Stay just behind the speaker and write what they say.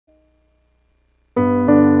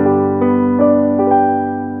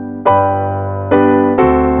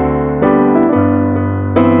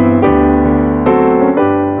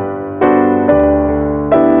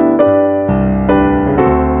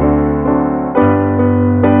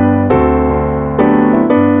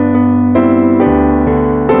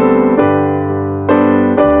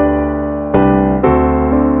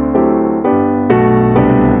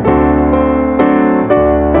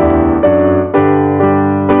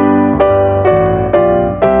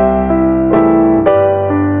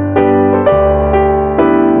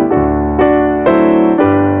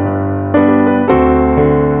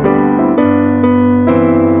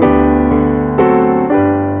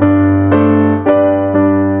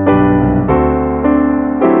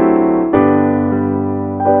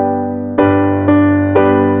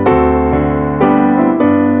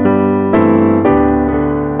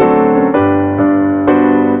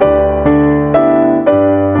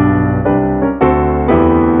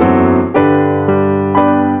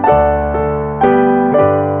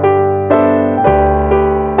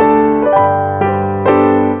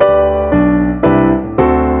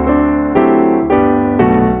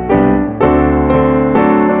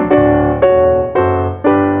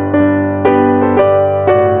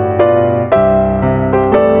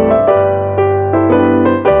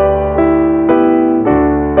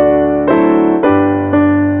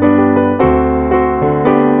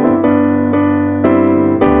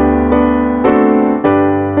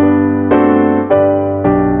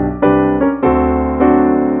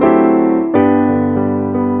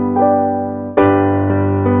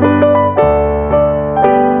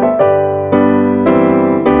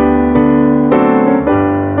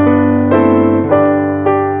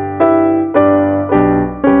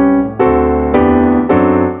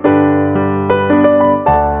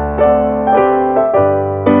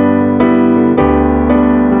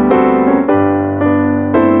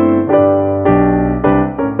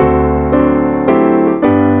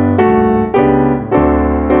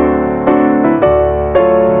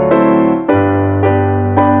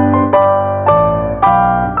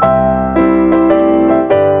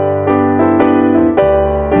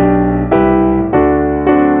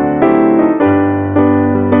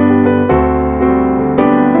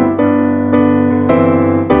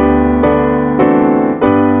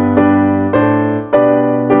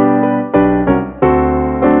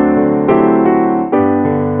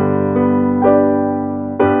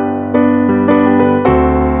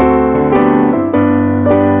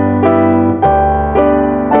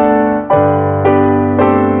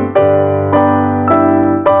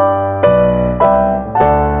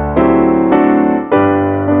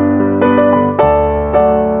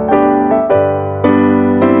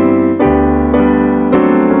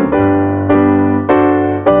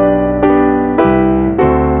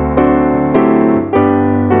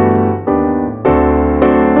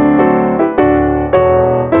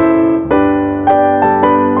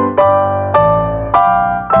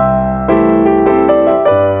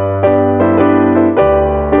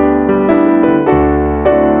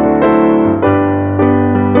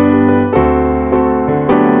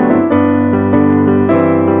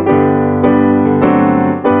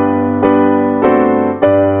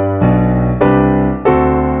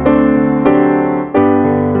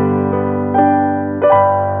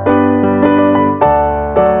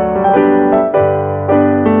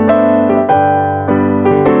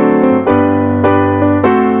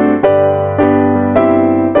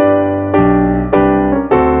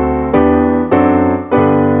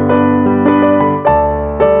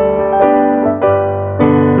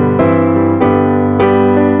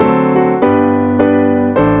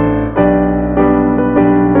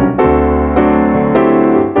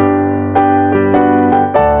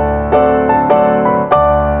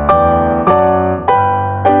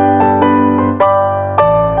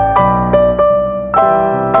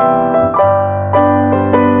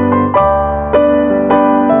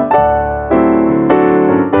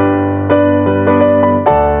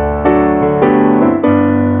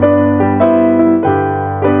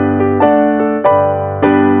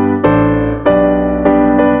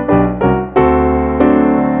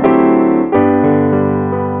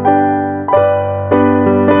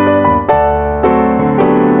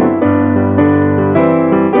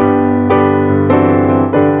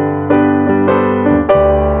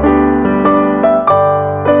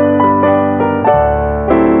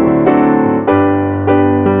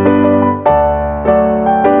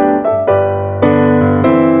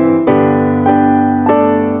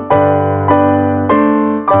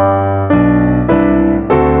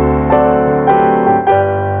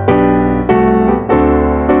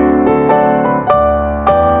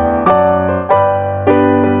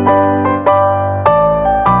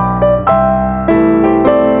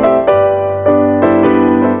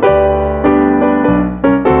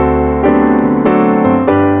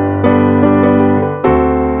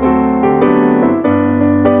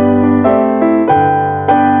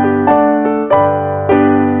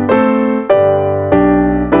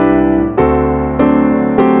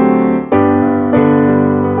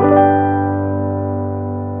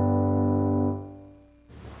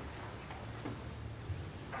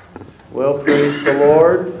Well, praise the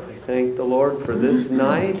Lord. I thank the Lord for this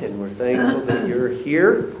night, and we're thankful that you're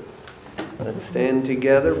here. Let's stand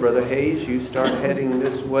together. Brother Hayes, you start heading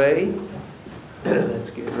this way. Let's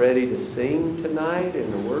get ready to sing tonight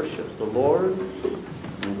and to worship the Lord.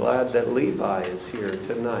 I'm glad that Levi is here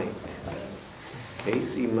tonight.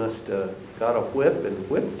 Casey must have got a whip and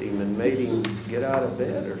whipped him and made him get out of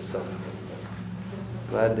bed or something.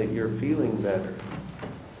 Glad that you're feeling better.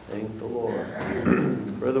 Thank the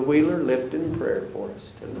Lord. Brother Wheeler, lift in prayer for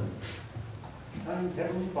us tonight. Kind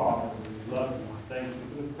Heavenly Father, we love you. Thank you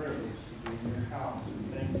for the privilege to be in your house.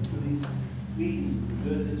 And thank you for these meetings, the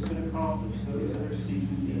good that's been accomplished, those that are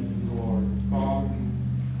seeking thee, Lord. Father, we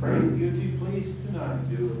pray that you'd be pleased tonight,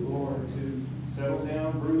 dear Lord, to settle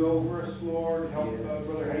down, brood over us, Lord. Help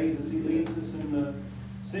Brother Hayes as he leads us in the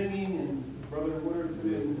singing, and Brother Woodard for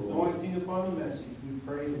the anointing upon the message. We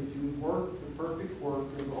pray that you would work the perfect work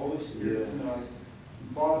of the Holy Spirit tonight.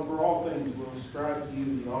 And Father, for all things, we'll ascribe to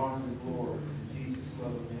you the honor and glory. In Jesus'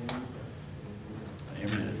 loving name.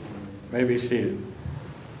 Amen. May be seated.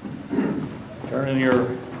 Turn in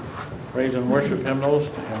your praise and worship hymnals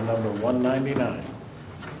to hymn number 199.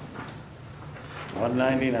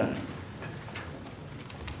 199.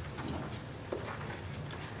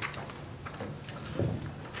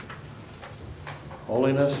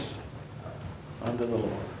 Holiness unto the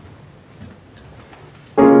Lord.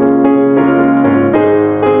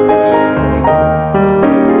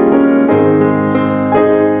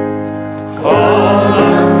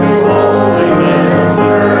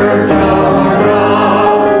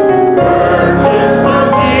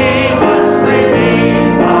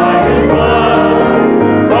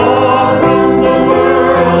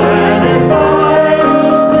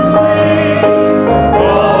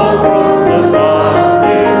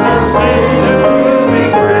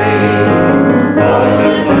 Praise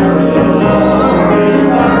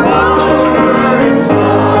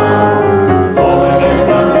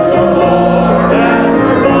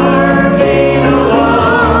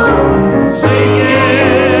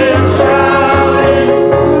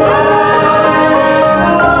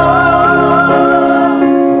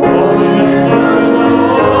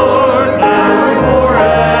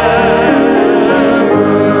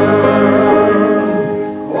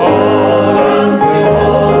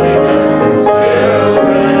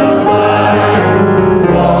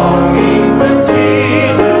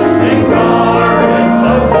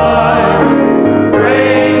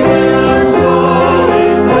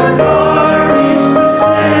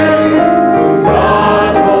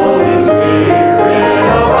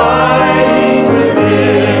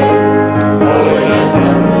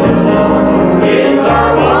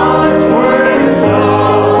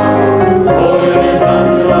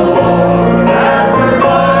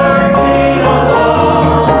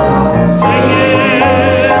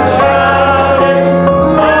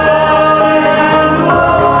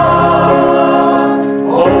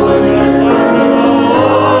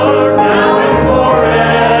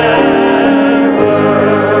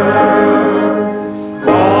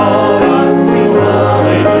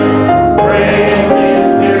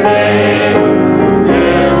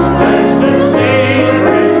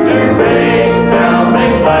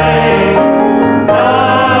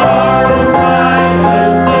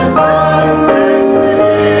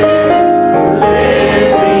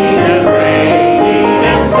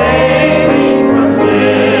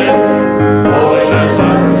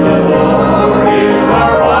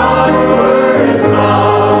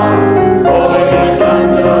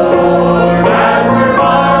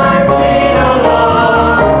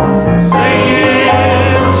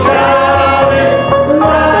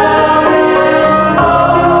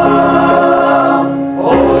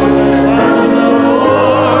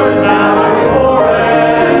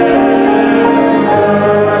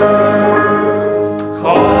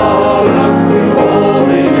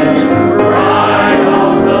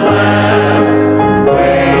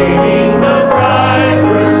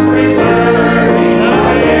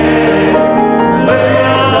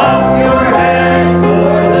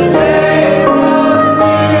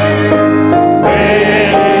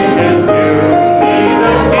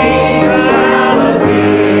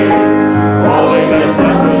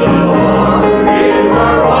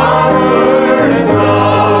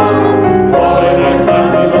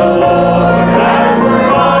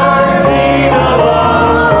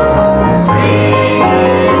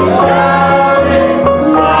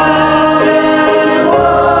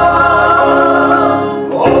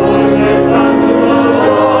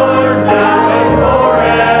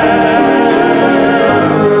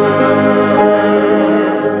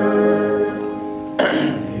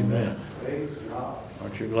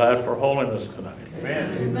Aren't you glad for holiness tonight?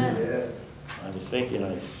 Amen. Amen. Yes. I was thinking,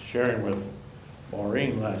 I was sharing with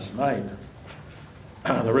Maureen last night,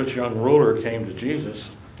 the rich young ruler came to Jesus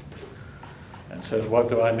and says, what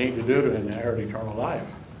do I need to do to inherit eternal life?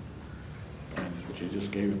 And Jesus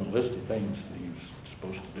gave him a list of things that he was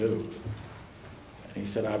supposed to do. And he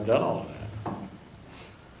said, I've done all of that.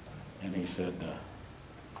 And he said,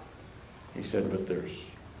 but there's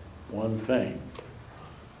one thing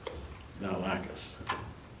thou lackest.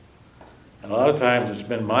 And a lot of times it's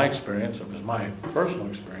been my experience, it was my personal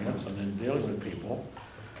experience, and in dealing with people,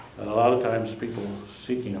 that a lot of times people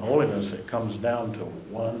seeking holiness, it comes down to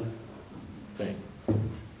one thing.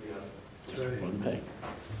 Just one thing.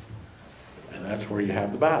 And that's where you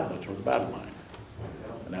have the battle. That's where the battle line.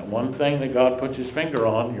 And that one thing that God puts his finger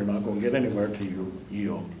on, you're not going to get anywhere till you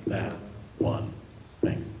yield that one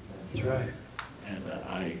thing. That's right. And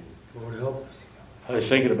Lord help us. I was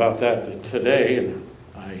thinking about that today, and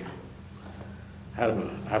I have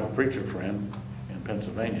a preacher friend in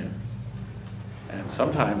Pennsylvania, and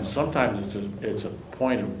sometimes it's a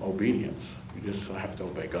point of obedience. You just have to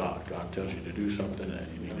obey God. God tells you to do something, and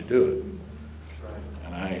you need to do it.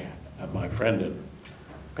 And I have my friend in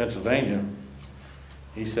Pennsylvania.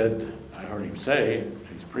 He said, I heard him say,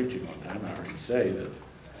 he's preaching one time, I heard him say that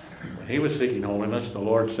when he was seeking holiness, the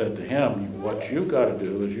Lord said to him, what you've got to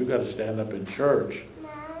do is you've got to stand up in church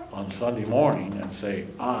on Sunday morning and say,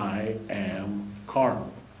 I am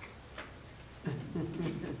carnal.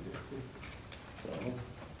 So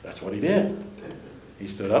that's what he did. He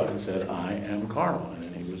stood up and said, I am carnal. And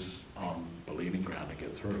then he was on believing ground to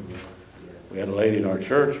get through. We had a lady in our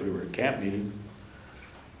church, we were at camp meeting,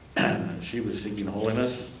 and she was seeking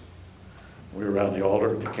holiness. We were around the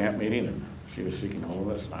altar at the camp meeting, and she was seeking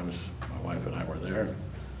holiness, and my wife and I were there.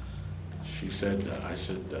 She said, I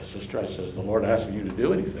said, sister, I said, is the Lord asking you to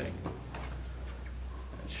do anything?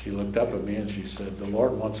 And she looked up at me and she said, the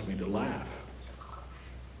Lord wants me to laugh.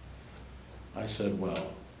 I said,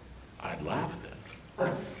 well, I'd laugh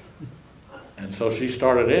then. And so she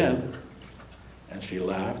started in, and she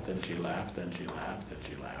laughed, and she laughed, and she laughed, and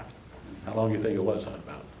she laughed. How long do you think it was,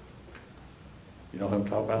 about? You know who I'm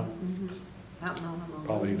talking about? Mm-hmm. I don't know how long.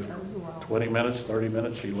 Probably So, well, 20 minutes, 30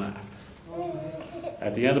 minutes, she laughed.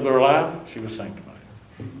 At the end of her laugh, she was sanctified.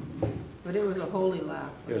 But it was a holy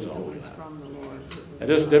laugh. It was a holy laugh. From the Lord. And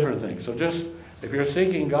just different things. So just, if you're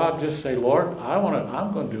seeking God, just say, Lord,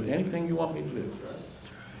 I'm going to do anything you want me to do.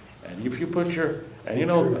 And if you put and you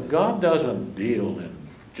know, God doesn't deal in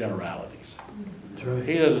generalities. That's right.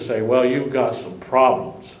 He doesn't say, well, you've got some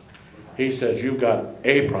problems. He says, you've got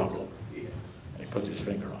a problem. And he puts his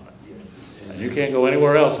finger on it. And you can't go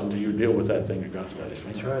anywhere else until you deal with that thing that God's got his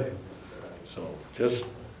finger on. That's right. So just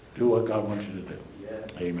do what God wants you to do.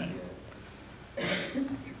 Amen.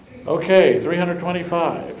 Okay,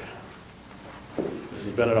 325. This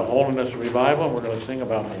has been a holiness revival, and we're going to sing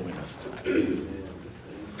about holiness tonight.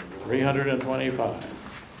 325.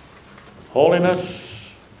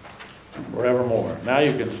 Holiness forevermore. Now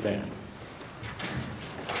you can stand.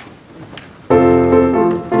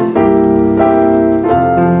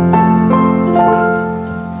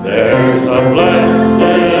 There's a blessed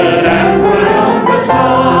and triumphant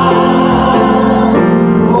song,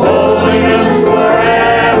 holiness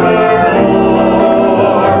forevermore.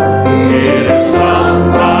 It is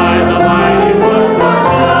sung by the mighty ones once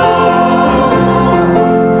more,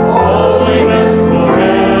 holiness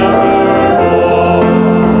forevermore.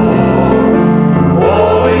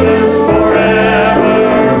 Holiness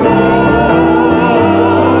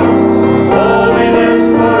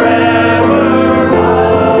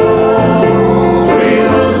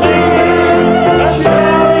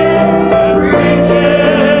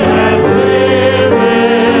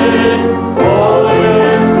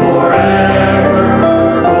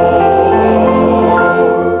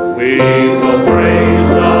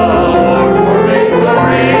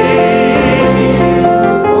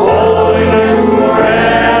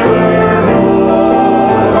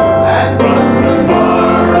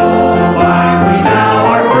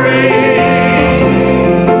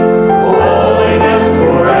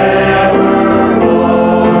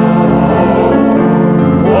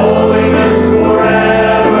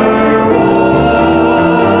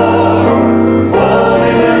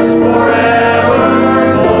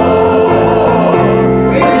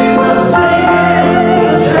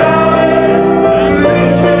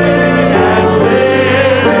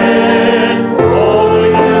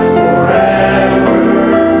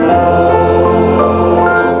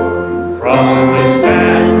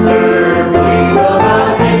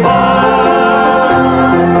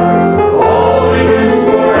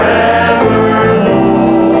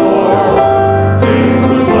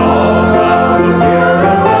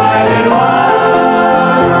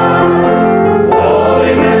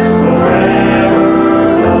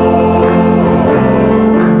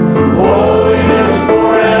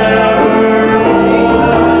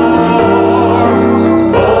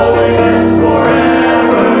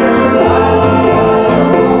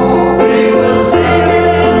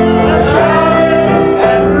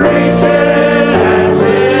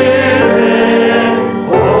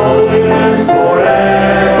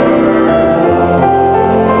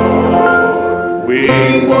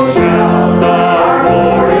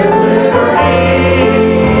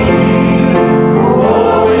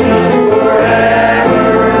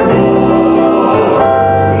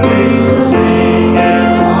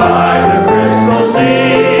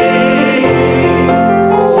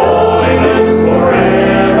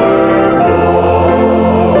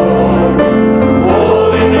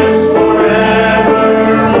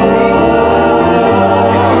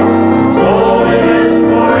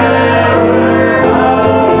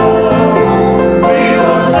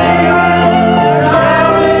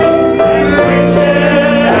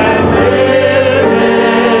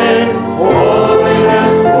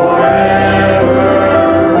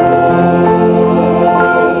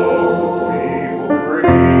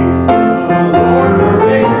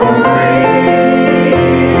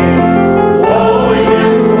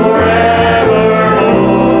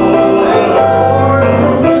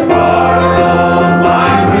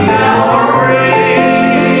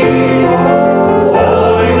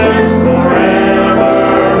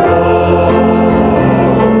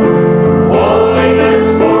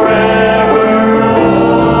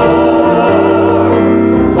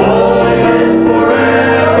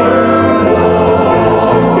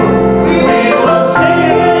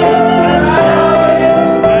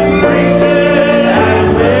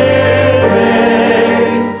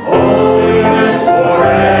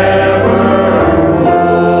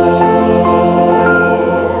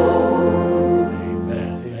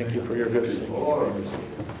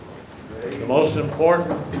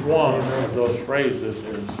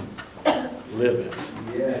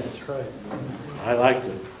I like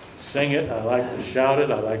to sing it, I like to shout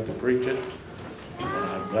it, I like to preach it, and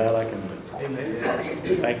I'm glad I can do it. Amen.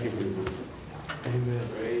 Thank you, Ruth. Amen.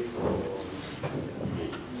 Praise the Lord.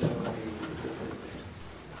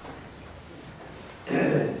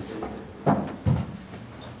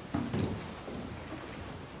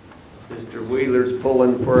 Sister Wheeler's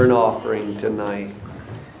pulling for an offering tonight.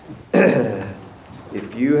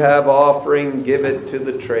 If you have offering, give it to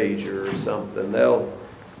the treasurer or something.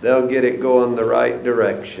 They'll get it going the right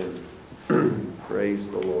direction. Praise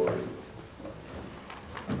the Lord.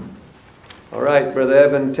 All right, Brother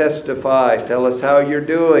Evan, testify. Tell us how you're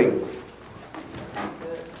doing.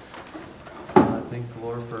 I thank the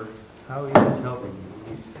Lord for how He is helping me.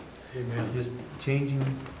 He's Amen. just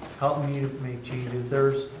helping me to make changes.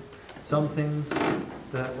 There's some things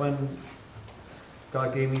that when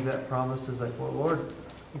God gave me that promise, is like, well, Lord,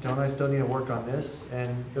 don't I still need to work on this?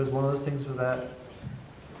 And it was one of those things where that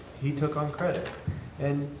He took on credit.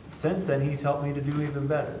 And since then, He's helped me to do even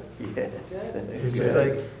better. Yes. It's just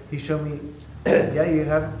like He showed me, yeah, you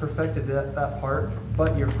haven't perfected that part,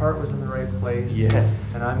 but your heart was in the right place.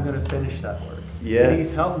 Yes. And I'm going to finish that work. Yes. And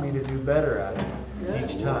He's helped me to do better at it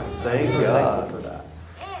each time. Thank I'm so God. thankful for that.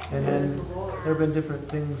 And then there have been different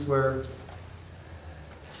things where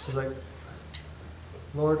she's like,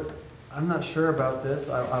 Lord, I'm not sure about this.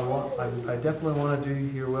 I definitely want to do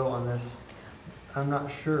your will on this. I'm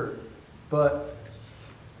not sure, but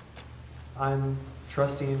I'm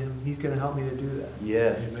trusting in Him. He's going to help me to do that.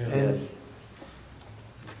 Yes. Amen. And Yes.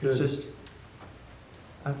 It's it's good. just,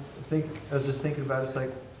 I was just thinking about it, it's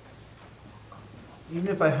like, even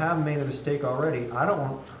if I have made a mistake already,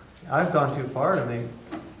 I've gone too far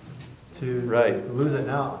to Right. lose it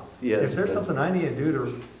now. Yes. If there's something I need to do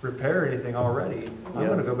to repair anything already, I'm Yeah.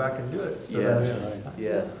 going to go back and do it. So Yes. that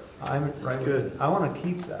Yes. I'm right. good. I want to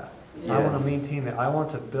keep that. I want Yes. to maintain that. I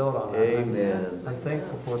want to build on that. Amen. I'm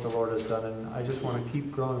thankful for what the Lord has done, and I just want to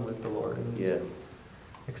keep growing with the Lord. And it's Yes.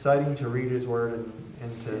 exciting to read His Word and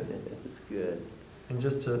It's good.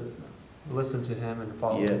 just to listen to Him and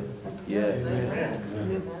follow Yes. Him. Yes.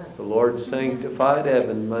 Amen. The Lord sanctified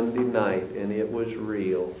Evan Monday night, and it was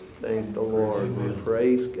real. Thank the Lord. We Amen.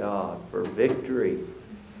 praise God for victory.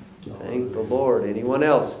 Thank the Lord. Anyone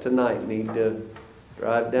else tonight need to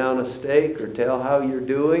drive down a stake or tell how you're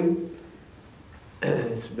doing?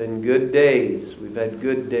 It's been good days. We've had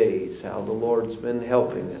good days. How the Lord's been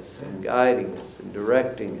helping us and guiding us and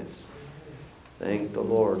directing us. Thank the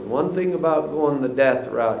Lord. One thing about going the death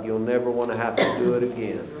route, you'll never want to have to do it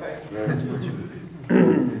again.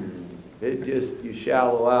 You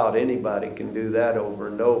shallow out. Anybody can do that over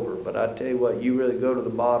and over. But I tell you what, you really go to the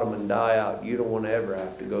bottom and die out. You don't want to ever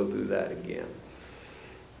have to go through that again.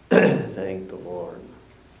 Thank the Lord.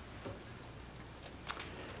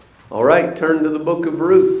 All right, turn to the book of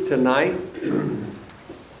Ruth tonight.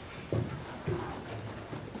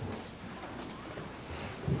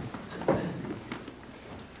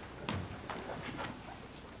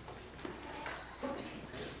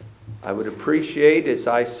 I would appreciate, as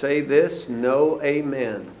I say this, no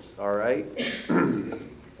amens, all right?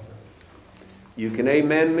 You can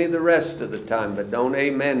amen me the rest of the time, but don't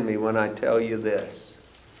amen me when I tell you this.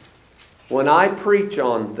 When I preach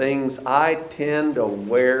on things, I tend to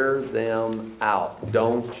wear them out.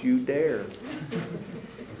 Don't you dare.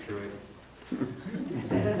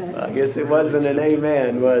 I guess it wasn't an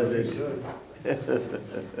amen, was it?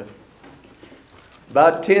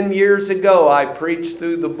 About 10 years ago, I preached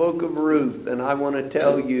through the book of Ruth, and I want to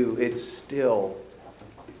tell you, it's still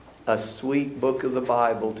a sweet book of the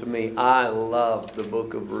Bible to me. I love the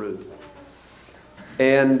book of Ruth.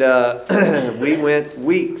 And we went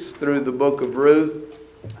weeks through the book of Ruth,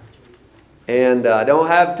 and I don't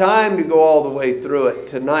have time to go all the way through it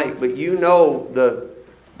tonight, but you know the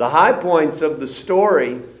high points of the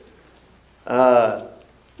story.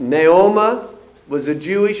 Naomi was a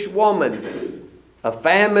Jewish woman. A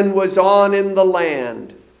famine was on in the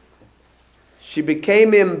land. She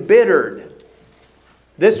became embittered.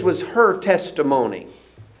 This was her testimony.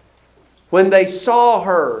 When they saw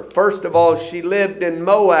her, first of all, she lived in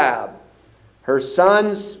Moab. Her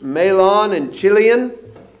sons, Mahlon and Chilion,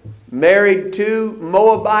 married two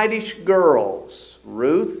Moabitish girls,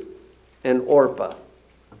 Ruth and Orpah.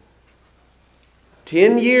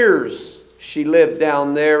 10 years she lived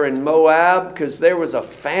down there in Moab because there was a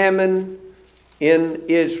famine in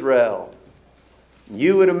Israel.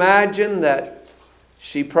 You would imagine that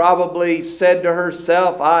she probably said to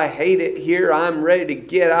herself, I hate it here. I'm ready to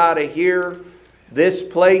get out of here. This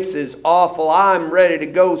place is awful. I'm ready to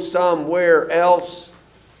go somewhere else.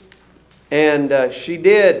 And she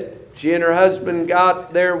did. She and her husband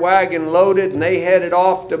got their wagon loaded and they headed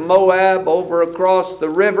off to Moab over across the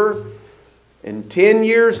river. And 10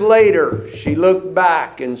 years later, she looked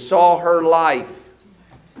back and saw her life.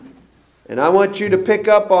 And I want you to pick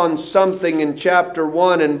up on something in chapter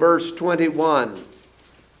 1 and verse 21.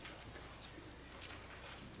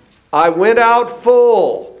 I went out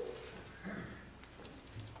full,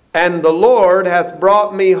 and the Lord hath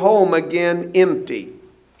brought me home again empty.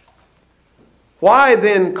 Why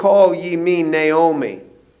then call ye me Naomi,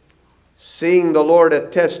 seeing the Lord hath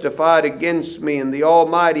testified against me, and the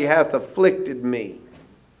Almighty hath afflicted me?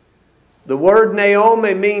 The word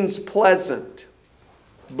Naomi means pleasant,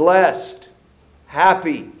 blessed,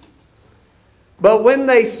 happy. But when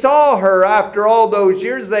they saw her after all those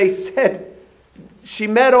years, they said, she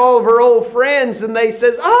met all of her old friends, and they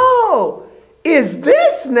says, "Oh, is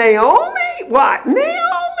this Naomi?" "What, Naomi?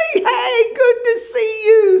 Hey, good to see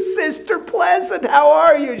you, Sister Pleasant. How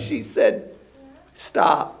are you?" She said,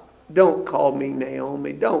 "Stop. Don't call me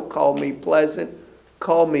Naomi. Don't call me Pleasant.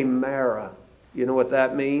 Call me Mara." You know what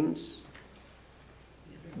that means?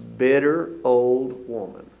 Bitter old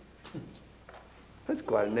woman. That's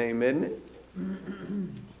quite a name, isn't it?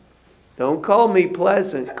 Don't call me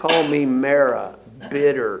Pleasant. Call me Mara.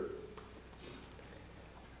 Bitter.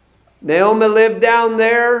 Naomi lived down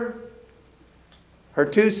there. Her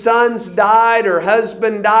 2 sons died. Her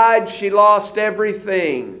husband died. She lost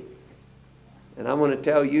everything. And I want to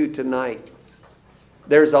tell you tonight,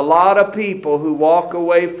 there's a lot of people who walk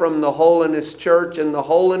away from the Holiness Church and the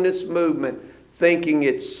Holiness movement thinking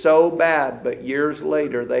it's so bad, but years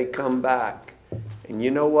later they come back. And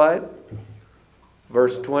you know what?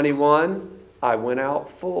 Verse 21, I went out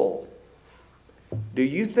full. Do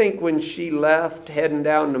you think when she left, heading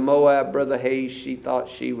down to Moab, Brother Hayes, she thought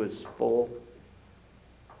she was full?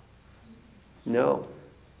 No.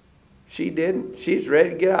 She didn't. She's ready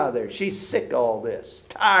to get out of there. She's sick of all this.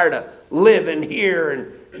 Tired of living here,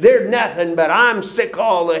 and there's nothing but I'm sick of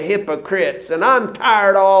all the hypocrites, and I'm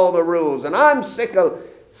tired of all the rules, and I'm sick of...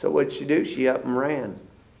 So what'd she do? She up and ran.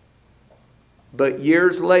 But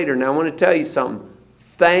years later, now I want to tell you something.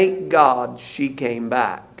 Thank God she came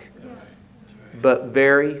back. But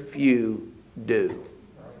very few do.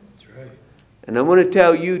 And I want to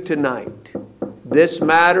tell you tonight, this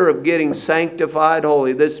matter of getting sanctified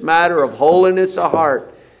holy, this matter of holiness of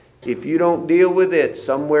heart, if you don't deal with it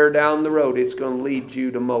somewhere down the road, it's going to lead you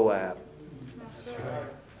to Moab.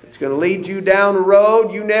 It's going to lead you down a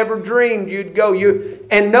road you never dreamed you'd go.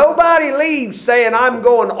 And nobody leaves saying, "I'm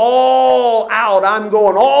going all out. I'm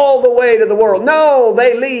going all the way to the world." No,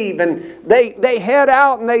 they leave and they head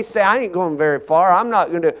out and they say, "I ain't going very far. I'm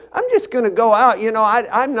just going to go out.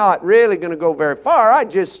 I'm not really going to go very far. I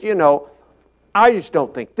just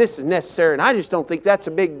don't think this is necessary, and I just don't think that's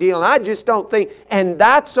a big deal, and I just don't think..." And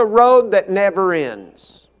that's a road that never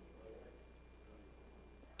ends.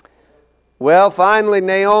 Well, finally,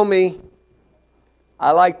 Naomi, I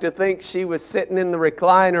like to think she was sitting in the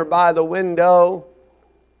recliner by the window.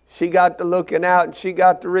 She got to looking out and she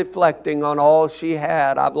got to reflecting on all she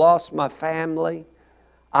had. I've lost my family.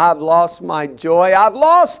 I've lost my joy. I've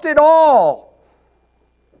lost it all.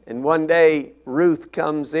 And one day, Ruth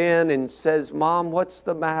comes in and says, "Mom, what's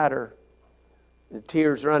the matter?" The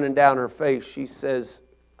tears running down her face. She says,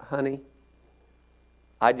 "Honey,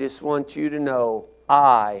 I just want you to know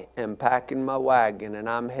I am packing my wagon and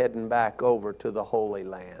I'm heading back over to the Holy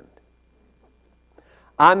Land.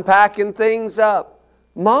 I'm packing things up."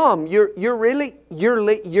 "Mom, you're going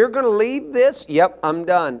to leave this?" "Yep, I'm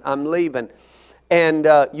done. I'm leaving. And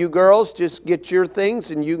you girls just get your things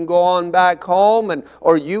and you can go on back home,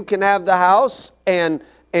 or you can have the house and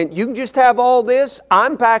you can just have all this.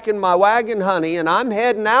 I'm packing my wagon, honey, and I'm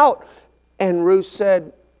heading out." And Ruth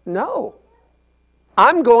said, "No,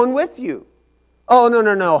 I'm going with you." "Oh,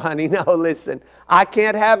 no, honey, no, listen. I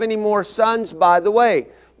can't have any more sons." By the way,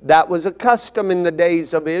 that was a custom in the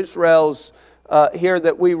days of Israel's here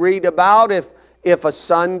that we read about. If a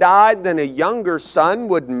son died, then a younger son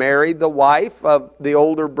would marry the wife of the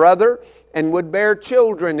older brother and would bear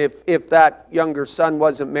children if that younger son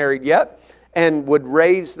wasn't married yet, and would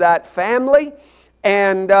raise that family.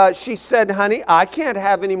 And she said, "Honey, I can't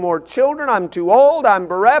have any more children. I'm too old. I'm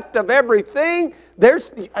bereft of everything.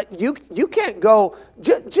 You can't go.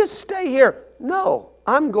 Just stay here." "No,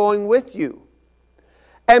 I'm going with you."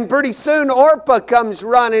 And pretty soon Orpah comes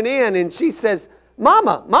running in and she says,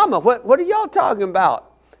 Mama, what are y'all talking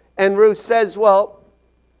about?" And Ruth says, "Well,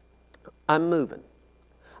 I'm moving.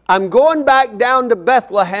 I'm going back down to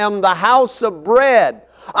Bethlehem, the house of bread."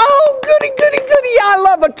 "Oh, goody, I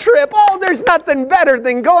love a trip. Oh, there's nothing better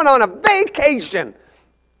than going on a vacation."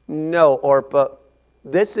 "No, Orpah,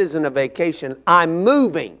 this isn't a vacation. I'm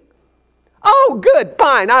moving. Oh, good,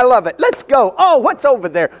 fine, I love it. Let's go. Oh, what's over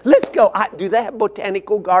there? Let's go. Do they have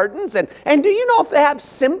botanical gardens? And do you know if they have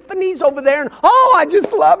symphonies over there? And oh, I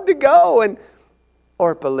just love to go. And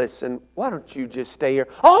Orpah, listen, why don't you just stay here?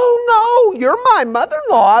 Oh, no, you're my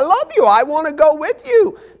mother-in-law. I love you. I want to go with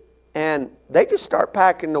you. And they just start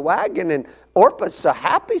packing the wagon, and Orpah's so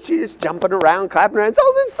happy. She's just jumping around, clapping her hands.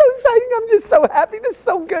 Oh, this is so exciting. I'm just so happy. This is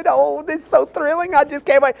so good. Oh, this is so thrilling. I just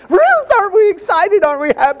can't wait. Ruth, aren't we excited? Aren't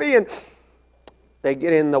we happy? And they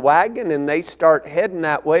get in the wagon, and they start heading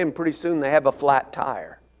that way, and pretty soon they have a flat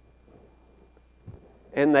tire.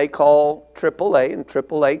 And they call AAA, and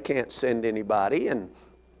AAA can't send anybody. And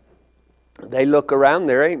they look around.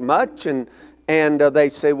 There ain't much, and they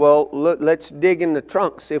say, well, look, let's dig in the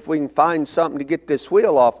trunk, see if we can find something to get this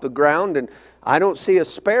wheel off the ground. And I don't see a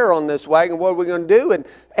spare on this wagon. What are we going to do?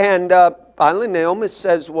 And finally Naomi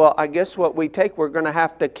says, well, I guess what we take, we're going to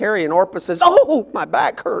have to carry. And Orpah says, oh, my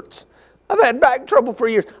back hurts. I've had back trouble for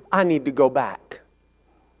years. I need to go back.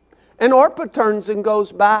 And Orpah turns and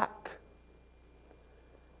goes back.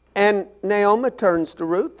 And Naomi turns to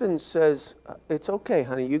Ruth and says, it's okay,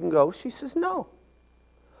 honey, you can go. She says, no.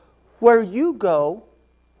 Where you go,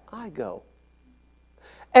 I go.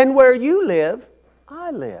 And where you live,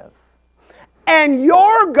 I live. And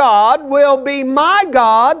your God will be my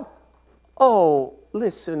God. Oh,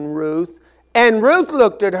 listen, Ruth. And Ruth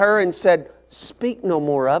looked at her and said, speak no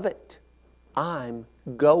more of it. I'm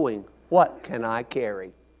going. What can I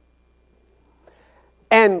carry?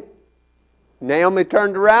 And Naomi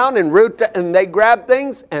turned around, and Ruth, and they grabbed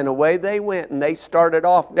things, and away they went. And they started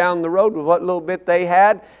off down the road with what little bit they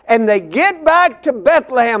had. And they get back to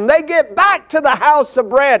Bethlehem. They get back to the house of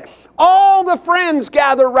bread. All the friends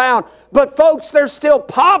gather around. But folks, they're still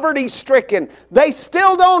poverty-stricken. They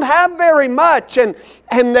still don't have very much. And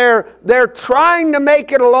they're trying to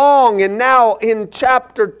make it along. And now in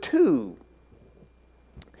chapter 2,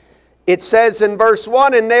 it says in verse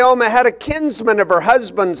 1, and Naomi had a kinsman of her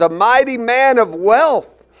husband's, a mighty man of wealth,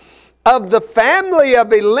 of the family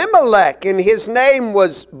of Elimelech, and his name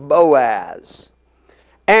was Boaz.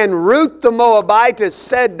 And Ruth the Moabitess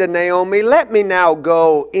said to Naomi, let me now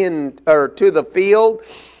go to the field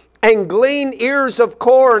and glean ears of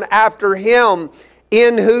corn after him,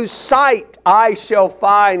 in whose sight I shall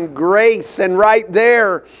find grace. And right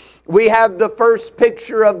there, we have the first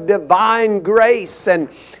picture of divine grace. And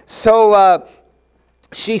so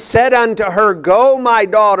she said unto her, go, my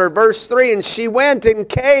daughter. Verse 3, and she went and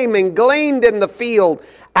came and gleaned in the field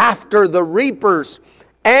after the reapers,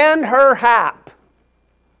 and her hap.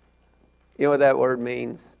 You know what that word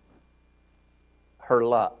means? Her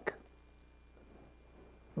luck.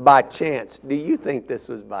 By chance. Do you think this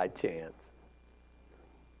was by chance?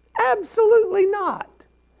 Absolutely not.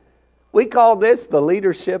 We call this the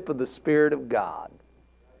leadership of the Spirit of God.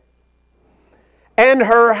 And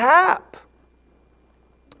her hap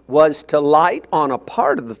was to light on a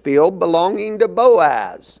part of the field belonging to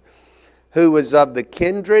Boaz, who was of the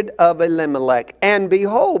kindred of Elimelech. And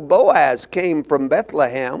behold, Boaz came from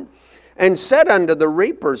Bethlehem, and said unto the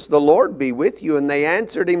reapers, the Lord be with you. And they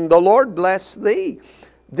answered him, the Lord bless thee.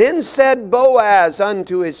 Then said Boaz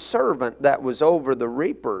unto his servant that was over the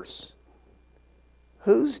reapers,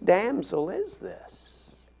 whose damsel is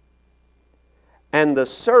this? And the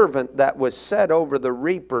servant that was set over the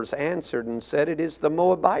reapers answered and said, it is the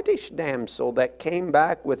Moabitish damsel that came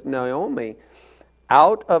back with Naomi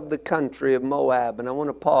out of the country of Moab. And I want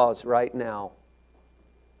to pause right now.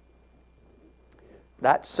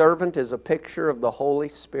 That servant is a picture of the Holy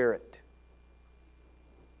Spirit.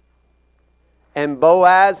 And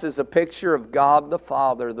Boaz is a picture of God the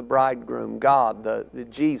Father, the bridegroom, God, the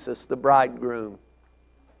Jesus, the bridegroom.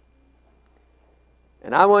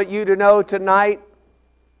 And I want you to know tonight,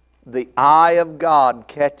 the eye of God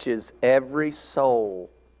catches every soul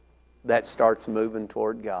that starts moving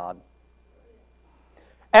toward God.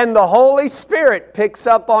 And the Holy Spirit picks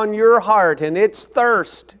up on your heart and its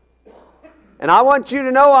thirst. And I want you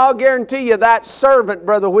to know, I'll guarantee you, that servant,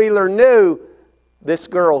 Brother Wheeler, knew this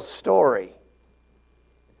girl's story.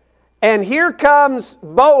 And here comes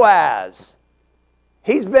Boaz.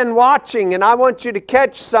 He's been watching, and I want you to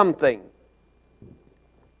catch something.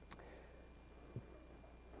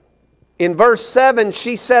 In verse 7,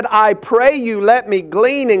 she said, I pray you, let me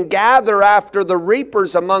glean and gather after the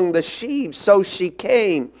reapers among the sheaves. So she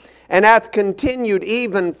came, and hath continued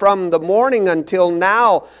even from the morning until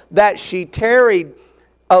now, that she tarried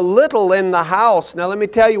a little in the house. Now let me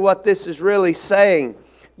tell you what this is really saying.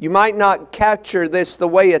 You might not capture this the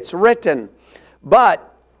way it's written,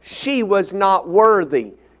 but she was not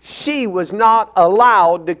worthy. she was not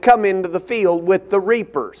allowed to come into the field with the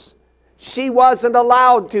reapers. She wasn't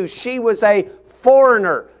allowed to. She was a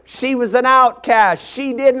foreigner. She was an outcast.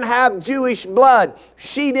 She didn't have Jewish blood.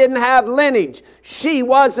 She didn't have lineage. She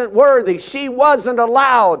wasn't worthy. She wasn't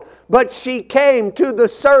allowed. But she came to the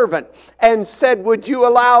servant and said, would you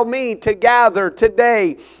allow me to gather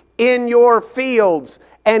today in your fields?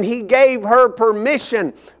 And he gave her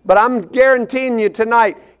permission. But I'm guaranteeing you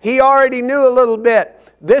tonight, he already knew a little bit.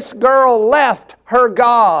 This girl left her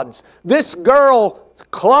gods. This girl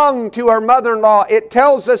clung to her mother-in-law. It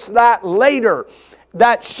tells us that later,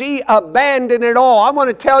 that she abandoned it all. I want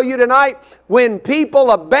to tell you tonight, when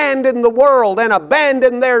people abandon the world and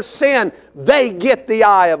abandon their sin, they get the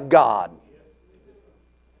eye of God.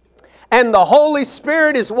 And the Holy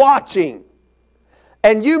Spirit is watching.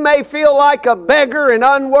 And you may feel like a beggar and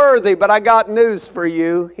unworthy, but I got news for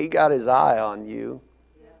you. He got His eye on you.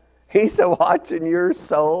 He's watching your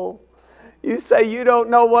soul. You say, you don't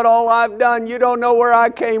know what all I've done. You don't know where I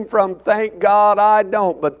came from. Thank God I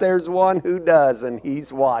don't. But there's one who does, and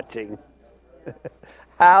He's watching.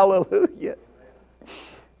 Hallelujah.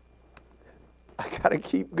 I got to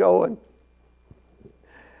keep going.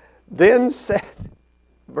 Then said,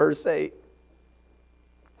 verse 8.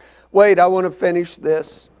 Wait, I want to finish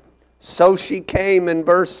this. So she came in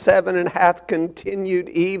verse 7 and hath continued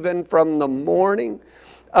even from the morning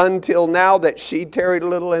until now that she tarried a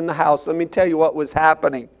little in the house. Let me tell you what was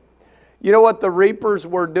happening. You know what the reapers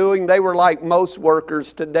were doing? They were like most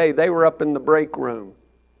workers today. They were up in the break room.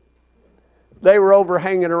 They were over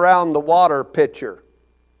hanging around the water pitcher.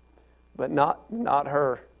 But not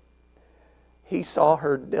her. He saw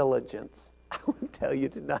her diligence. I want to tell you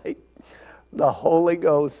tonight, the Holy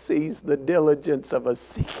Ghost sees the diligence of a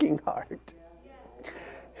seeking heart.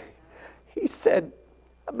 He said,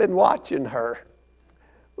 I've been watching her.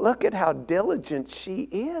 Look at how diligent she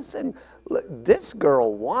is. And look, this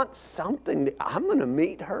girl wants something. I'm going to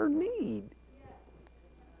meet her need.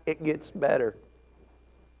 It gets better.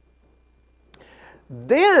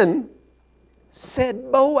 Then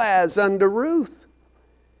said Boaz unto Ruth,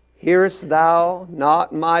 hearest thou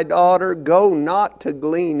not, my daughter? Go not to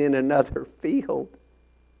glean in another field.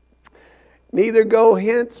 Neither go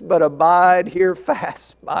hence, but abide here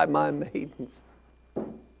fast by my maidens.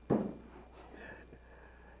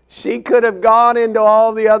 She could have gone into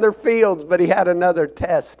all the other fields, but he had another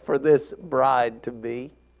test for this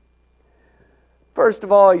bride-to-be. First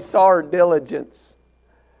of all, he saw her diligence.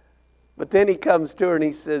 But then he comes to her and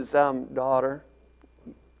he says, daughter,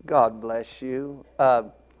 God bless you.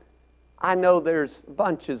 I know there's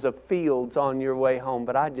bunches of fields on your way home,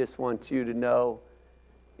 but I just want you to know,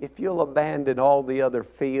 if you'll abandon all the other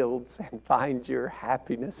fields and find your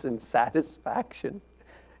happiness and satisfaction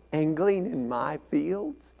and glean in my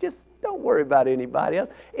fields, just don't worry about anybody else.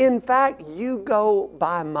 In fact, you go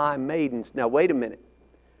by my maidens. Now, wait a minute.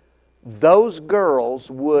 Those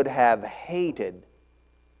girls would have hated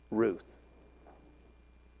Ruth.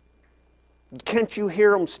 Can't you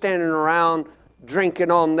hear them standing around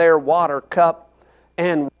drinking on their water cup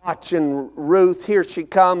and watching Ruth? Here she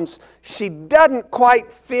comes. She doesn't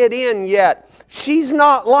quite fit in yet. She's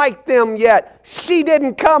not like them yet. She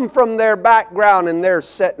didn't come from their background, and they're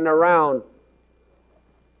sitting around.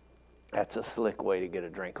 That's a slick way to get a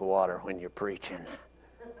drink of water when you're preaching.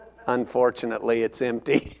 Unfortunately, it's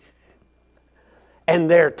empty.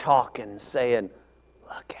 And they're talking, saying,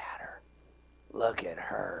 look at her. Look at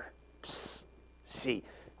her. Psst.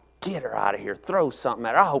 Get her out of here. Throw something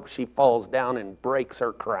at her. I hope she falls down and breaks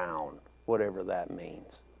her crown, whatever that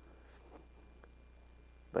means.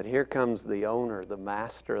 But here comes the owner, the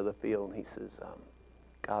master of the field, and he says,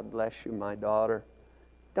 God bless you, my daughter.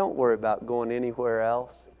 Don't worry about going anywhere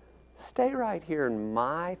else. Stay right here in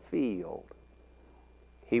my field.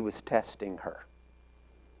 He was testing her.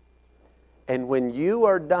 And when you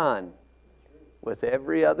are done with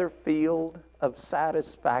every other field of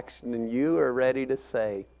satisfaction and you are ready to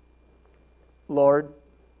say, Lord,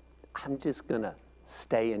 I'm just going to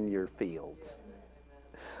stay in your fields.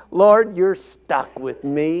 Lord, you're stuck with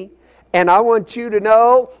me. And I want you to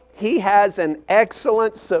know He has an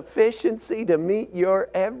excellent sufficiency to meet your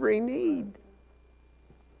every need.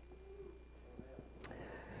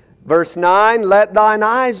 Verse 9, let thine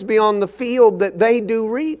eyes be on the field that they do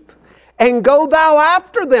reap, and go thou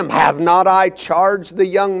after them. Have not I charged the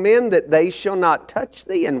young men that they shall not touch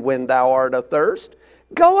thee? And when thou art athirst,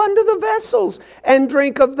 go unto the vessels, and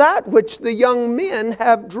drink of that which the young men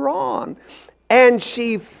have drawn. And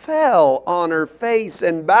she fell on her face,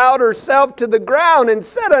 and bowed herself to the ground, and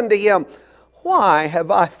said unto him, why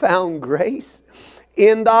have I found grace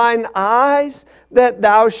in thine eyes, that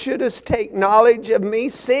thou shouldest take knowledge of me,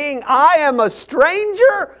 seeing I am a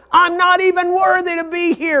stranger? I'm not even worthy to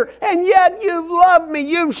be here, and yet you've loved me.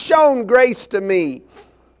 You've shown grace to me.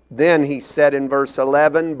 Then he said in verse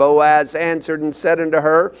 11, Boaz answered and said unto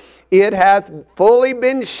her, It hath fully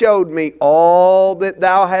been showed me all that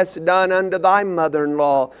thou hast done unto thy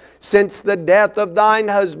mother-in-law since the death of thine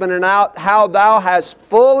husband, and how thou hast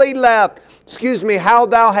how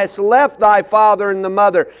thou hast left thy father and the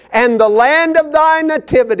mother, and the land of thy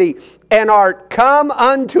nativity, and art come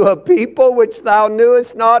unto a people which thou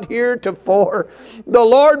knewest not heretofore. The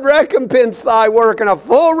Lord recompense thy work, and a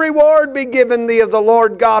full reward be given thee of the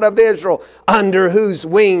Lord God of Israel, under whose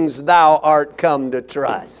wings thou art come to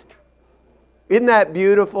trust. Isn't that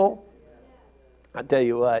beautiful? I tell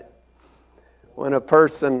you what, when a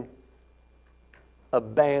person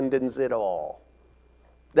abandons it all,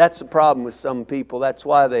 that's the problem with some people. That's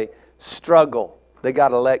why they struggle. They got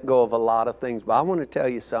to let go of a lot of things. But I want to tell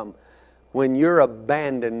you something. When your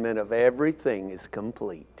abandonment of everything is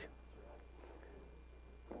complete,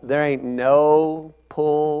 there ain't no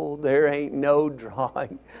pull, there ain't no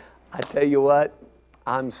drawing. I tell you what,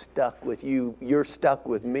 I'm stuck with you. You're stuck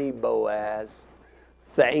with me, Boaz.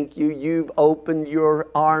 Thank you. You've opened your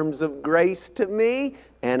arms of grace to me,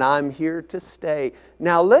 and I'm here to stay.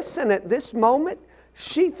 Now listen, at this moment,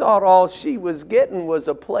 she thought all she was getting was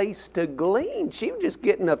a place to glean. She was just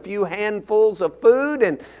getting a few handfuls of food,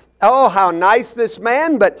 and oh, how nice this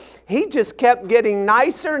man. But he just kept getting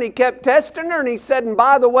nicer, and he kept testing her. And he said, and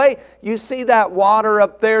by the way, you see that water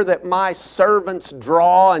up there that my servants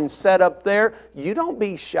draw and set up there? You don't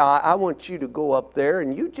be shy. I want you to go up there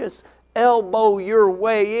and you just elbow your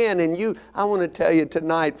way in. And I want to tell you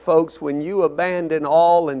tonight, folks, when you abandon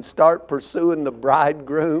all and start pursuing the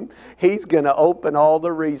bridegroom, He's going to open all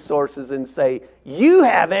the resources and say, you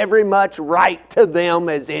have every much right to them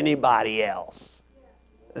as anybody else.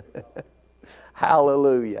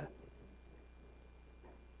 Hallelujah.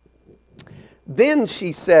 Then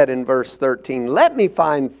she said in verse 13, Let me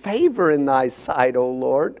find favor in thy sight, O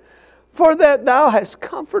Lord, for that thou hast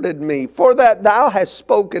comforted me, for that thou hast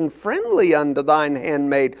spoken friendly unto thine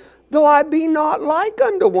handmaid, though I be not like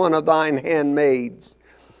unto one of thine handmaids.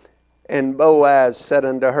 And Boaz said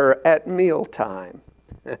unto her, At mealtime,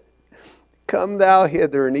 come thou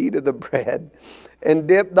hither and eat of the bread, and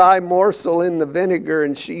dip thy morsel in the vinegar.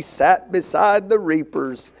 And she sat beside the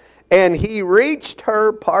reapers, and he reached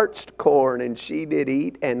her parched corn, and she did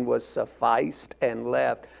eat, and was sufficed, and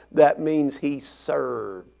left. That means he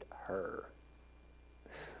served her.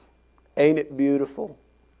 Ain't it beautiful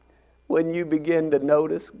when you begin to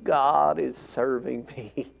notice God is serving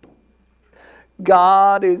me?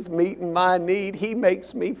 God is meeting my need. He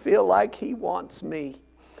makes me feel like He wants me.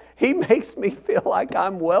 He makes me feel like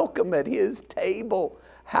I'm welcome at His table.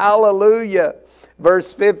 Hallelujah.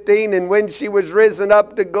 Verse 15, And when she was risen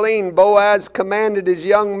up to glean, Boaz commanded his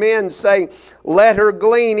young men, saying, Let her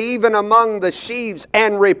glean even among the sheaves,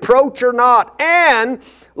 and reproach her not, and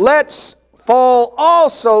let's fall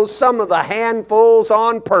also some of the handfuls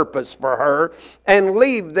on purpose for her, and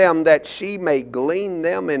leave them that she may glean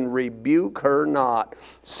them, and rebuke her not.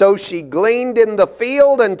 So she gleaned in the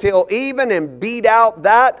field until even, and beat out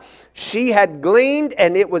that she had gleaned,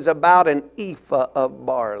 and it was about an ephah of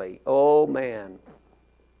barley. Oh man.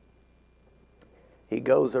 He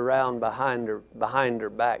goes around behind her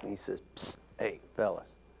back, and he says, Psst, hey fellas,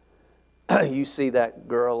 you see that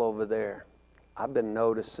girl over there? I've been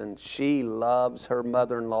noticing she loves her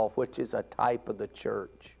mother-in-law, which is a type of the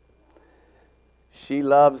church. She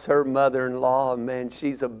loves her mother-in-law, and man,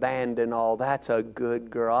 she's abandoned all. That's a good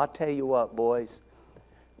girl. I'll tell you what, boys.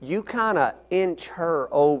 You kind of inch her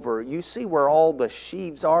over. You see where all the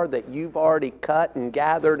sheaves are that you've already cut and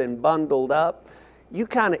gathered and bundled up? You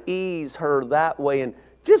kind of ease her that way, and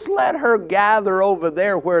just let her gather over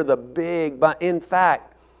there where the big... But in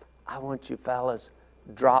fact, I want you fellas,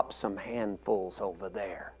 drop some handfuls over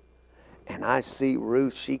there. And I see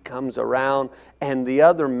Ruth, she comes around, and the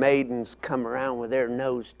other maidens come around with their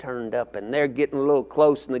nose turned up, and they're getting a little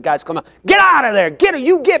close, and the guys come out, Get out of there!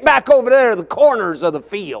 You get back over there to the corners of the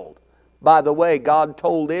field. By the way, God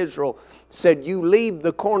told Israel, said, you leave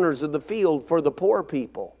the corners of the field for the poor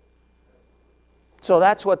people. So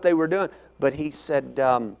that's what they were doing. But he said,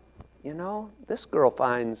 you know, this girl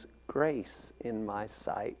finds grace in my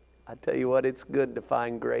sight. I tell you what, it's good to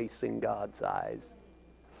find grace in God's eyes.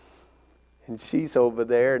 And she's over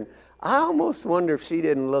there, and I almost wonder if she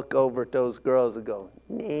didn't look over at those girls and go,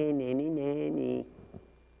 nanny, nanny.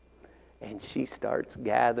 And she starts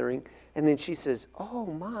gathering, and then she says, oh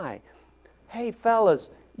my, hey fellas,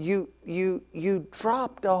 you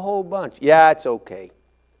dropped a whole bunch. Yeah, it's okay.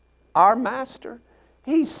 Our master,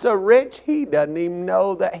 he's so rich, he doesn't even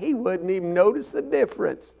know that. He wouldn't even notice the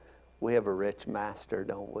difference. We have a rich master,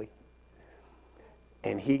 don't we?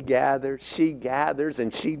 And he gathers, she gathers,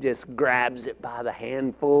 and she just grabs it by the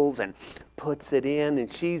handfuls and puts it in,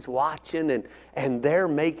 and she's watching, and they're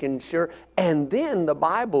making sure. And then the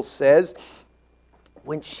Bible says,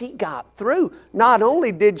 when she got through, not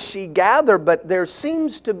only did she gather, but there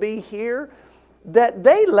seems to be here that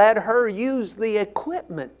they let her use the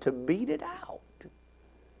equipment to beat it out.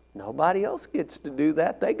 Nobody else gets to do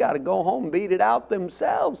that. They got to go home and beat it out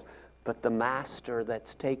themselves. But the master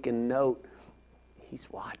that's taking note, he's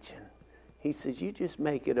watching. He says, you just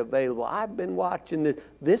make it available. I've been watching this.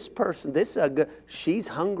 This person, she's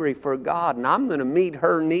hungry for God, and I'm going to meet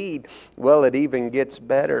her need. Well, it even gets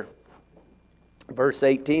better. Verse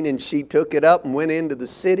 18, and she took it up and went into the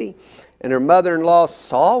city, and her mother-in-law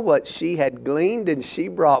saw what she had gleaned, and she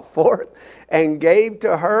brought forth and gave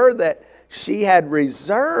to her that she had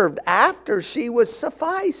reserved after she was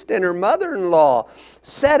sufficed. And her mother-in-law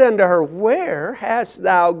said unto her, where hast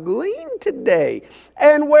thou gleaned today?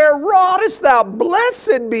 And where wroughtest thou?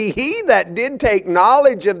 Blessed be he that did take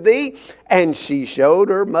knowledge of thee. And she showed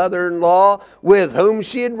her mother-in-law with whom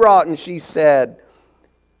she had wrought, and she said,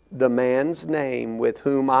 the man's name with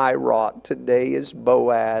whom I wrought today is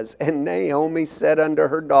Boaz. And Naomi said unto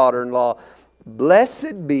her daughter-in-law,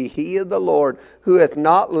 blessed be he of the Lord, who hath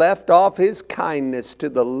not left off his kindness to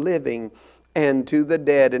the living and to the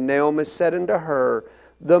dead. And Naomi said unto her,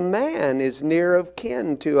 the man is near of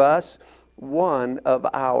kin to us, one of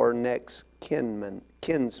our next kinsmen.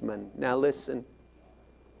 Now listen.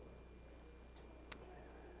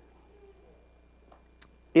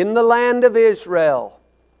 In the land of Israel,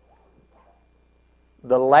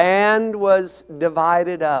 the land was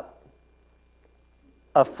divided up.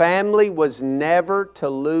 A family was never to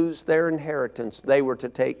lose their inheritance. They were to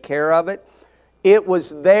take care of it. It was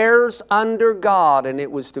theirs under God, and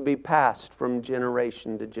it was to be passed from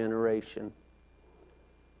generation to generation.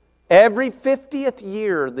 Every 50th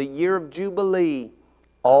year, the year of Jubilee,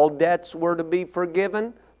 all debts were to be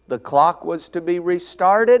forgiven. The clock was to be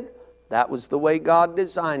restarted. That was the way God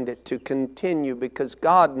designed it, to continue, because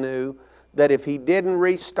God knew that if He didn't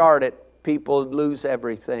restart it, people would lose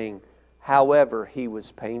everything. However, He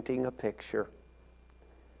was painting a picture.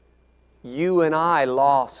 You and I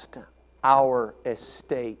lost our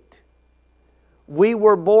estate. We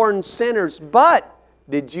were born sinners, but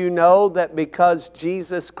did you know that because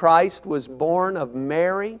Jesus Christ was born of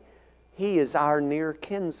Mary, He is our near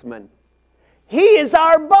kinsman? He is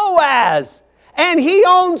our Boaz. And He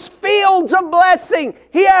owns fields of blessing.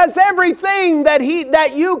 He has everything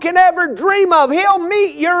that you can ever dream of. He'll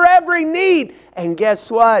meet your every need. And guess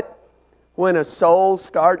what? When a soul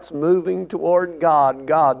starts moving toward God,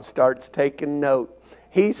 God starts taking note.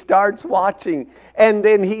 He starts watching, and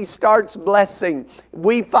then He starts blessing.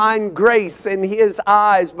 We find grace in His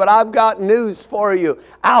eyes, but I've got news for you.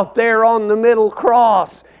 Out there on the middle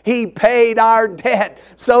cross, He paid our debt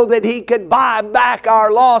so that He could buy back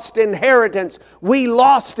our lost inheritance. We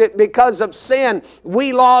lost it because of sin.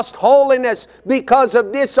 We lost holiness because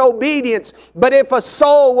of disobedience. But if a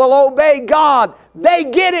soul will obey God, they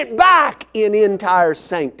get it back in entire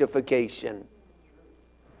sanctification.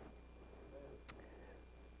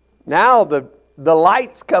 Now the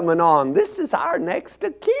light's coming on. This is our next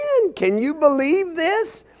of kin. Can you believe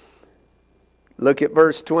this? Look at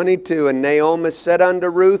verse 22. And Naomi said unto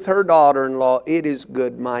Ruth her daughter-in-law, it is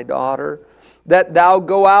good, my daughter, that thou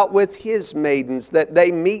go out with his maidens, that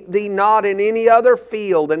they meet thee not in any other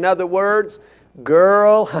field. In other words,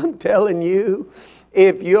 girl, I'm telling you,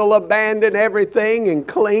 if you'll abandon everything and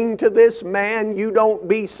cling to this man, you don't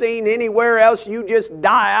be seen anywhere else. You just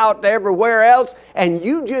die out everywhere else, and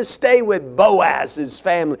you just stay with Boaz's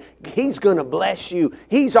family. He's going to bless you.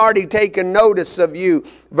 He's already taken notice of you.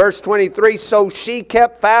 Verse 23, so she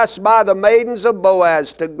kept fast by the maidens of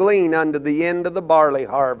Boaz to glean unto the end of the barley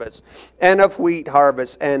harvest and of wheat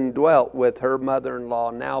harvest, and dwelt with her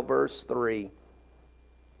mother-in-law. Now verse 3.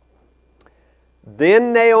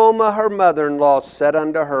 Then Naomi her mother-in-law said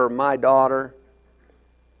unto her, my daughter,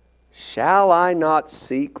 shall I not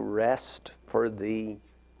seek rest for thee,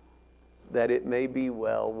 that it may be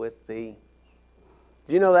well with thee?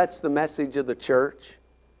 Do you know that's the message of the church?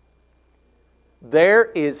 There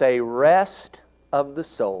is a rest of the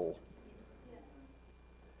soul.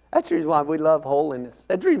 That's the reason why we love holiness.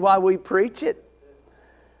 That's the reason why we preach it.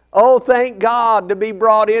 Oh, thank God to be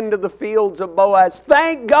brought into the fields of Boaz.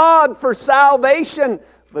 Thank God for salvation.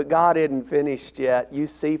 But God isn't finished yet. You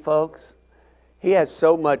see, folks, He has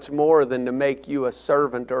so much more than to make you a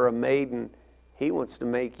servant or a maiden. He wants to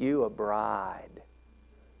make you a bride.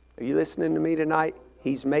 Are you listening to me tonight?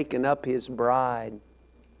 He's making up His bride.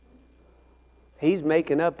 He's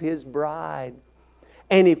making up His bride.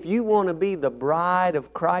 And if you want to be the bride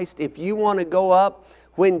of Christ, if you want to go up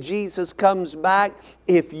when Jesus comes back,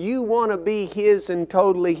 if you want to be His and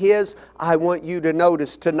totally His, I want you to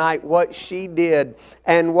notice tonight what she did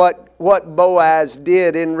and what Boaz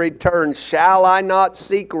did in return. Shall I not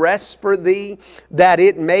seek rest for thee, that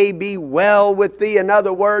it may be well with thee? In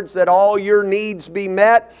other words, that all your needs be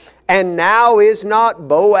met. And now is not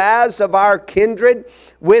Boaz of our kindred,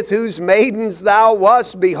 with whose maidens thou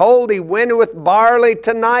wast? Behold, he winnoweth barley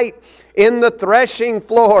tonight in the threshing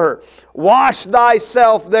floor. Wash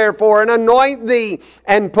thyself therefore, and anoint thee,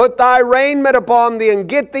 and put thy raiment upon thee, and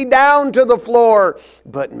get thee down to the floor.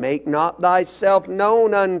 But make not thyself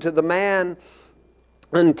known unto the man,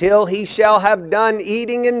 until he shall have done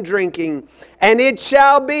eating and drinking. And it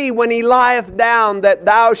shall be, when he lieth down, that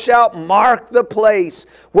thou shalt mark the place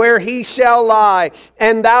where he shall lie,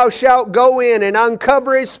 and thou shalt go in and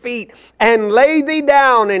uncover his feet, and lay thee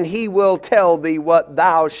down, and he will tell thee what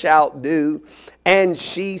thou shalt do. And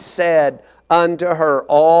she said unto her,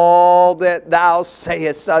 all that thou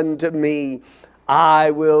sayest unto me,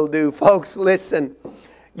 I will do. Folks, listen.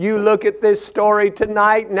 You look at this story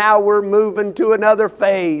tonight, now we're moving to another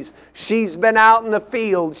phase. She's been out in the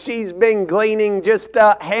field. She's been gleaning just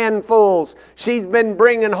handfuls. She's been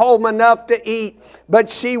bringing home enough to eat. But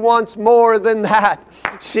she wants more than that.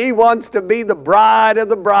 She wants to be the bride of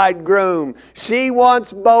the bridegroom. She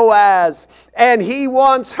wants Boaz. And he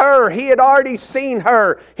wants her. He had already seen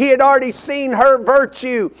her. He had already seen her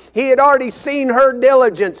virtue. He had already seen her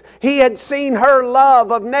diligence. He had seen her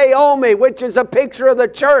love of Naomi, which is a picture of the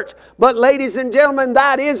church. But ladies and gentlemen,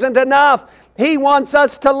 that isn't enough. He wants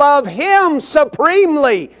us to love Him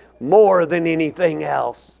supremely more than anything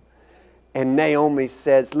else. And Naomi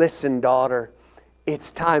says, listen, daughter,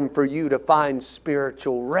 it's time for you to find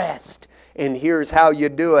spiritual rest. And here's how you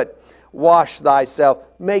do it. Wash thyself.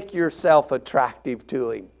 Make yourself attractive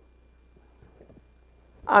to him.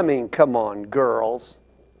 I mean, come on, girls.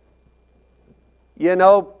 You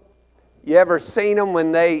know, you ever seen them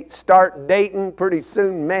when they start dating? Pretty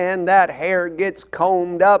soon, man, that hair gets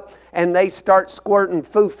combed up and they start squirting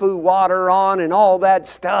foo-foo water on and all that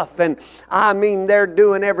stuff. And I mean, they're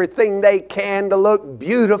doing everything they can to look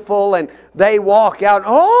beautiful, and they walk out,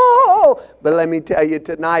 oh! But let me tell you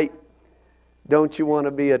tonight, don't you want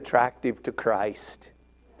to be attractive to Christ?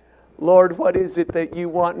 Lord, what is it that you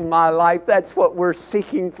want in my life? That's what we're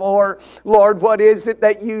seeking for. Lord, what is it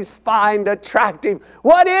that you find attractive?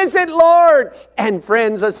 What is it, Lord? And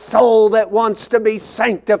friends, a soul that wants to be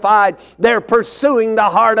sanctified, they're pursuing the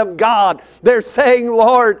heart of God. They're saying,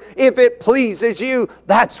 Lord, if it pleases you,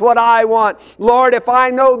 that's what I want. Lord, if I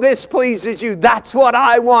know this pleases you, that's what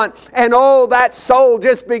I want. And oh, that soul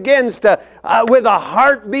just begins to, with a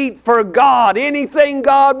heartbeat for God. Anything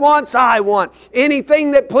God wants, I want. Anything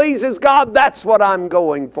that pleases God, that's what I'm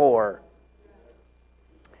going for.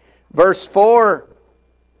 Verse 4,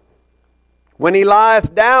 when he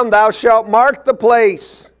lieth down, thou shalt mark the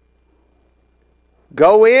place.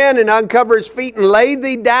 Go in and uncover his feet and lay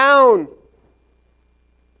thee down.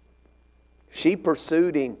 She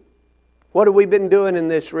pursued him. What have we been doing in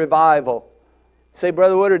this revival? Say,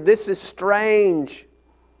 Brother Woodard, this is strange.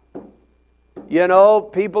 You know,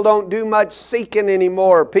 people don't do much seeking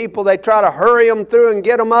anymore. People, they try to hurry them through and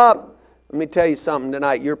get them up. Let me tell you something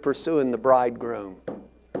tonight. You're pursuing the bridegroom.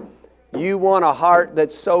 You want a heart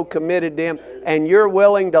that's so committed to Him, and you're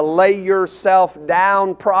willing to lay yourself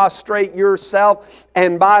down, prostrate yourself.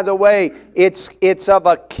 And by the way, it's of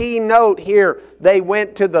a key note here. They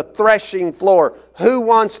went to the threshing floor. Who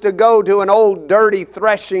wants to go to an old dirty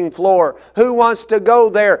threshing floor? Who wants to go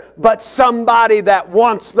there but somebody that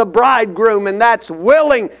wants the bridegroom and that's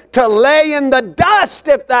willing to lay in the dust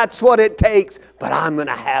if that's what it takes? But I'm going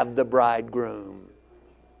to have the bridegroom.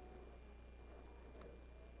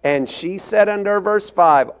 And she said unto her, verse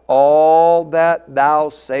 5, all that thou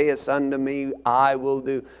sayest unto me, I will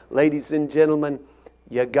do. Ladies and gentlemen,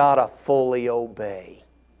 you got to fully obey.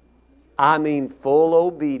 I mean, full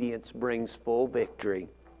obedience brings full victory.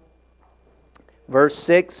 Verse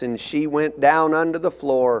 6, and she went down unto the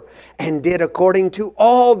floor, and did according to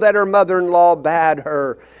all that her mother-in-law bade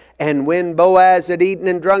her. And when Boaz had eaten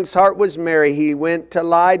and drunk, his heart was merry, he went to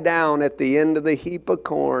lie down at the end of the heap of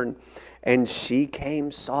corn. And she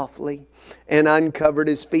came softly and uncovered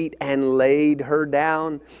his feet and laid her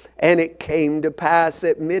down. And it came to pass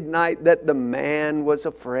at midnight that the man was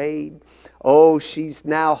afraid. Oh, she's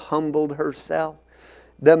now humbled herself.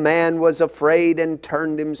 The man was afraid and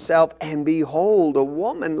turned himself, and behold, a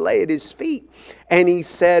woman lay at his feet. And he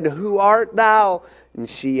said, Who art thou? And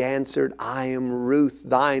she answered, I am Ruth,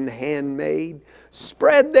 thine handmaid.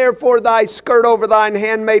 Spread therefore thy skirt over thine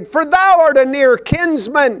handmaid, for thou art a near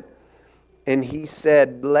kinsman. And he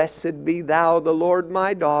said, Blessed be thou the Lord,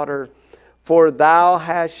 my daughter, for thou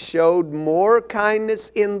hast showed more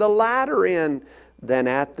kindness in the latter end than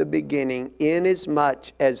at the beginning, inasmuch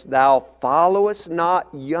as thou followest not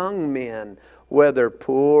young men, whether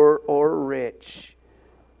poor or rich.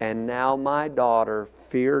 And now, my daughter,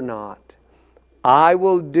 fear not. I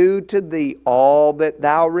will do to thee all that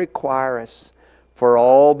thou requirest, for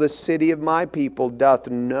all the city of my people doth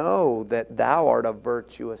know that thou art a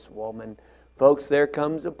virtuous woman. Folks, there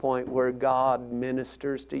comes a point where God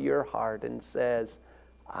ministers to your heart and says,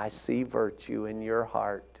 I see virtue in your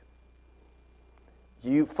heart.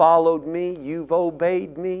 You followed me, you've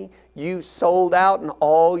obeyed me, you've sold out, and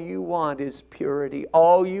all you want is purity.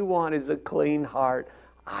 All you want is a clean heart.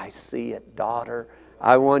 I see it, daughter.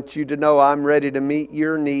 I want you to know I'm ready to meet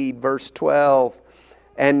your need. Verse 12.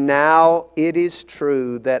 And now it is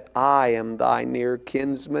true that I am thy near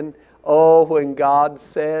kinsman. Oh, when God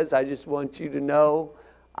says, I just want you to know,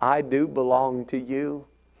 I do belong to you.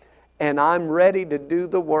 And I'm ready to do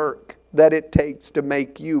the work that it takes to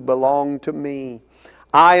make you belong to me.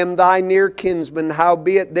 I am thy near kinsman,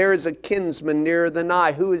 howbeit there is a kinsman nearer than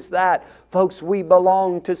I. Who is that? Folks, we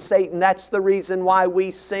belong to Satan. That's the reason why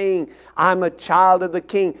we sing, I'm a child of the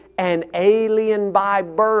King, an alien by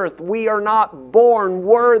birth. We are not born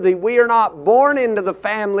worthy. We are not born into the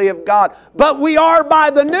family of God. But we are by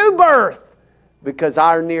the new birth, because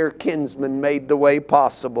our near kinsman made the way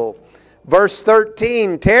possible. Verse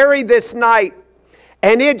 13, tarry this night,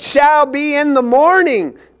 and it shall be in the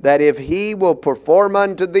morning, that if he will perform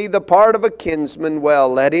unto thee the part of a kinsman,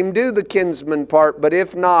 well, let him do the kinsman part. But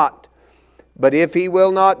if not, but if he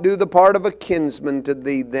will not do the part of a kinsman to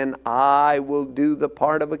thee, then I will do the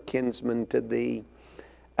part of a kinsman to thee.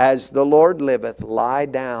 As the Lord liveth, lie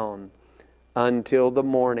down until the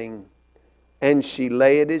morning. And she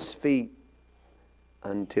lay at his feet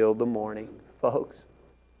until the morning. Folks,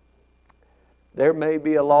 there may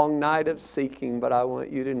be a long night of seeking, but I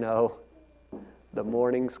want you to know, the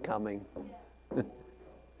morning's coming.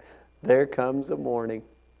 There comes a morning.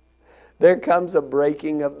 There comes a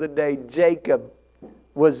breaking of the day. Jacob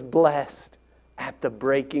was blessed at the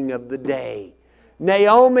breaking of the day.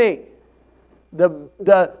 Naomi,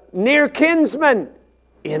 the near kinsman,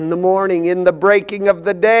 in the morning, in the breaking of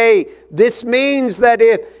the day. This means that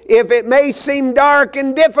if it may seem dark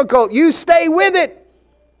and difficult, you stay with it.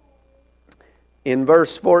 In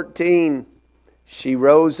verse 14, she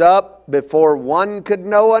rose up before one could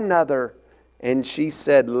know another, and she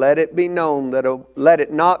said, let it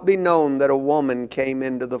not be known that a woman came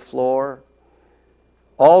into the floor.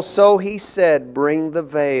 Also he said, bring the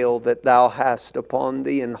veil that thou hast upon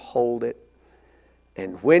thee, and hold it.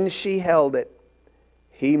 And when she held it,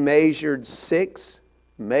 he measured 6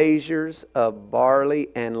 measures of barley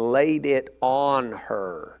and laid it on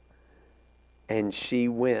her, and she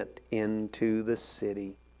went into the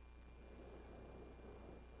city.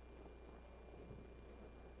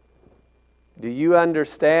 Do you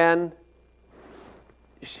understand?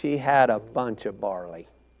 She had a bunch of barley.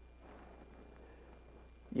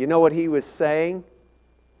 You know what he was saying?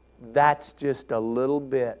 That's just a little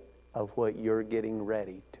bit of what you're getting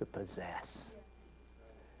ready to possess.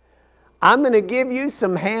 I'm going to give you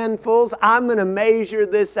some handfuls. I'm going to measure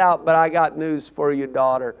this out, but I got news for you,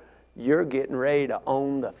 daughter. You're getting ready to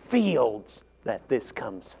own the fields that this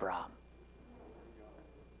comes from.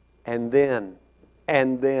 And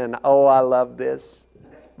then, oh, I love this.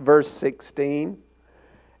 Verse 16.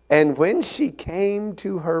 And when she came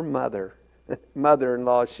to her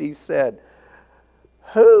mother-in-law, she said,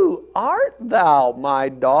 who art thou, my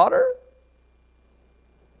daughter?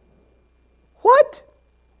 What?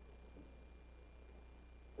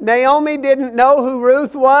 Naomi didn't know who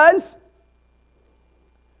Ruth was?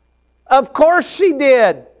 Of course she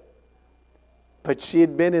did. But she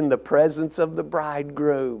had been in the presence of the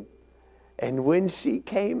bridegroom. And when she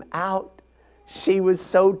came out, she was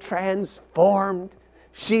so transformed.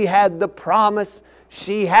 She had the promise.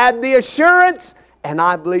 She had the assurance. And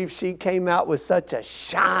I believe she came out with such a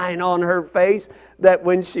shine on her face that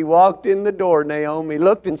when she walked in the door, Naomi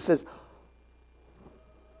looked and says,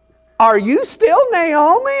 "Are you still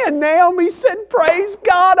Naomi?" And Naomi said, "Praise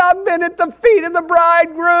God, I've been at the feet of the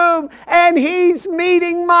bridegroom, and he's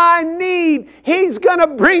meeting my need. He's going to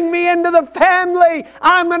bring me into the family.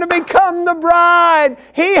 I'm going to become the bride.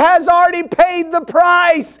 He has already paid the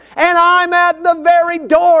price, and I'm at the very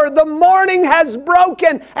door. The morning has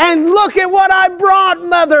broken, and look at what I brought,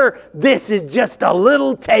 Mother. This is just a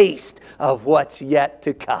little taste of what's yet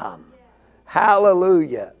to come."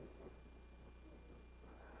 Hallelujah.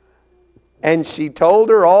 And she told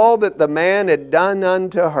her all that the man had done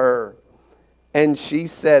unto her. And she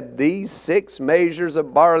said, "These 6 measures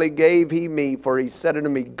of barley gave he me, for he said unto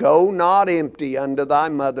me, Go not empty unto thy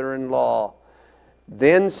mother-in-law.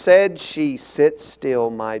 Then said she, Sit still,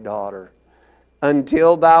 my daughter,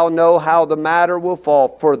 until thou know how the matter will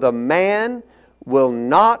fall. For the man will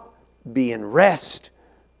not be in rest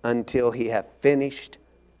until he have finished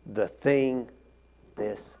the thing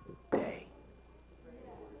this day."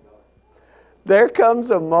 There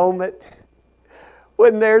comes a moment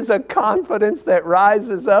when there's a confidence that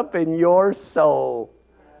rises up in your soul.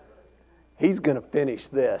 He's going to finish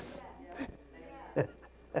this.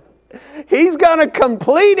 He's going to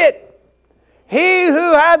complete it. He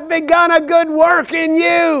who hath begun a good work in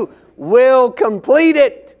you will complete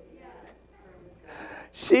it.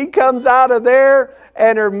 She comes out of there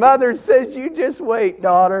and her mother says, "You just wait,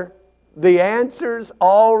 daughter. The answer's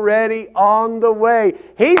already on the way.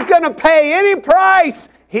 He's going to pay any price."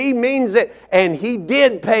 He means it. And He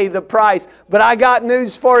did pay the price. But I got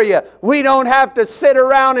news for you. We don't have to sit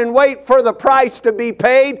around and wait for the price to be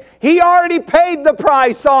paid. He already paid the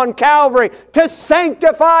price on Calvary to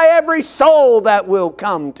sanctify every soul that will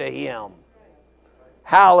come to Him.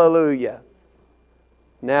 Hallelujah.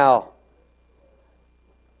 Now,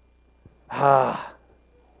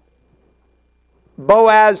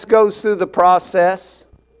 Boaz goes through the process.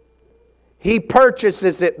 He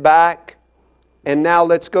purchases it back. And now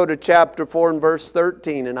let's go to chapter 4 and verse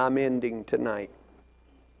 13, and I'm ending tonight.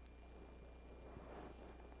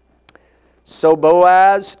 So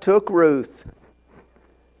Boaz took Ruth,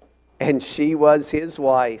 and she was his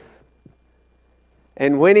wife.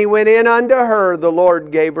 And when he went in unto her, the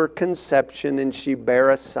Lord gave her conception, and she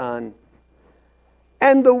bare a son.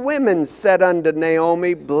 And the women said unto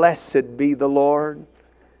Naomi, Blessed be the Lord,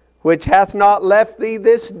 which hath not left thee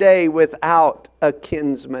this day without a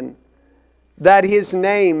kinsman, that His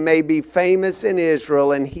name may be famous in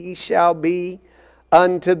Israel, and He shall be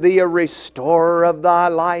unto thee a restorer of thy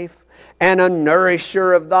life, and a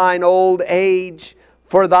nourisher of thine old age.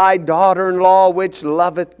 For thy daughter-in-law which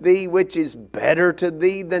loveth thee, which is better to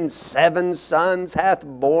thee than 7 sons, hath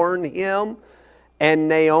borne him. And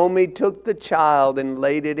Naomi took the child and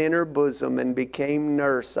laid it in her bosom and became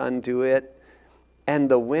nurse unto it. And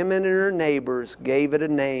the women and her neighbors gave it a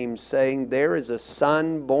name, saying, There is a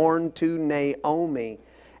son born to Naomi.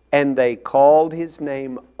 And they called his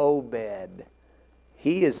name Obed.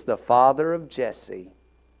 He is the father of Jesse,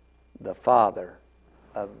 the father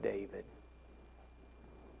of David.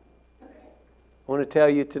 I want to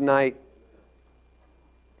tell you tonight,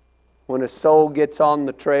 when a soul gets on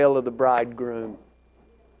the trail of the bridegroom,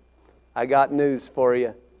 I got news for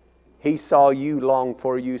you. He saw you long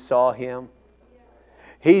before you saw Him.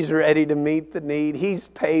 He's ready to meet the need. He's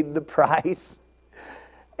paid the price.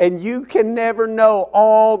 And you can never know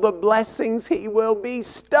all the blessings He will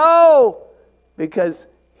bestow, because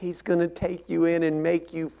He's going to take you in and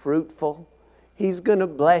make you fruitful. He's going to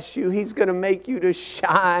bless you. He's going to make you to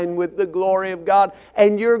shine with the glory of God.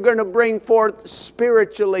 And you're going to bring forth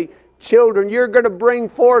spiritually children. You're going to bring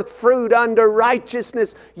forth fruit unto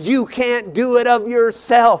righteousness. You can't do it of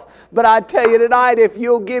yourself. But I tell you tonight, if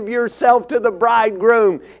you'll give yourself to the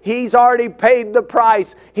bridegroom, He's already paid the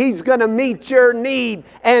price. He's going to meet your need.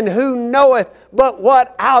 And who knoweth but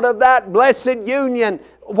what out of that blessed union?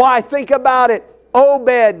 Why, think about it.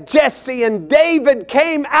 Obed, Jesse, and David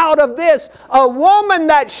came out of this. A woman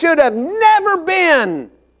that should have never been.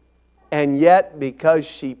 And yet, because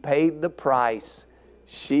she paid the price,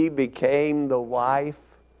 she became the wife.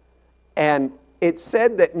 And it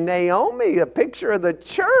said that Naomi, a picture of the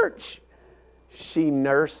church, she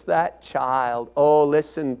nursed that child. Oh,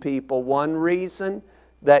 listen, people, one reason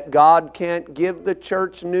that God can't give the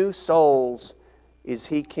church new souls is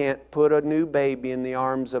He can't put a new baby in the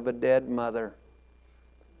arms of a dead mother.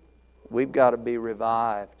 We've got to be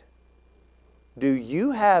revived. Do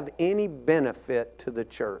you have any benefit to the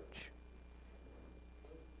church?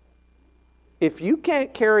 If you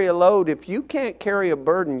can't carry a load, if you can't carry a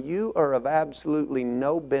burden, you are of absolutely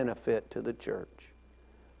no benefit to the church.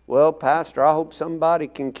 Well, Pastor, I hope somebody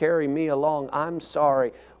can carry me along. I'm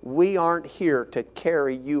sorry. We aren't here to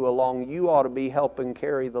carry you along. You ought to be helping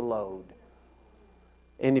carry the load.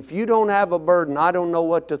 And if you don't have a burden, I don't know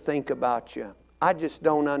what to think about you. I just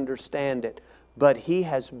don't understand it. But He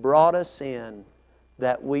has brought us in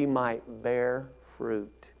that we might bear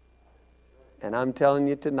fruit. And I'm telling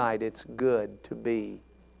you tonight, it's good to be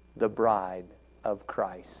the bride of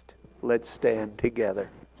Christ. Let's stand together.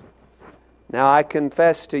 Now, I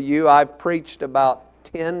confess to you, I've preached about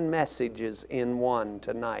 10 messages in one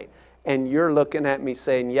tonight. And you're looking at me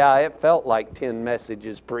saying, yeah, it felt like 10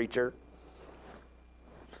 messages, preacher.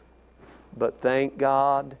 But thank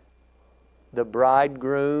God, the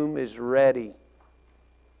bridegroom is ready.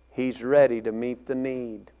 He's ready to meet the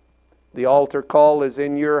need. The altar call is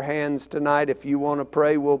in your hands tonight. If you want to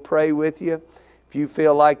pray, we'll pray with you. If you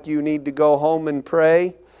feel like you need to go home and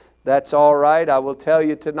pray, that's all right. I will tell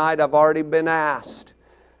you tonight, I've already been asked.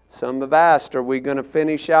 Some have asked, are we going to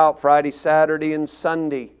finish out Friday, Saturday, and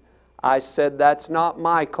Sunday? I said, that's not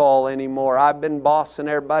my call anymore. I've been bossing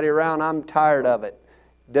everybody around. I'm tired of it.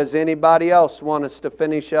 Does anybody else want us to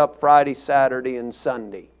finish up Friday, Saturday, and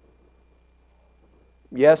Sunday?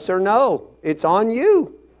 Yes or no? It's on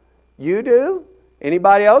you. You do?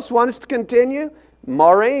 Anybody else want us to continue?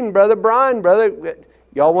 Maureen, Brother Brian,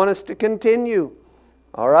 y'all want us to continue?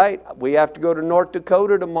 All right, we have to go to North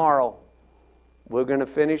Dakota tomorrow. We're going to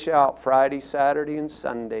finish out Friday, Saturday, and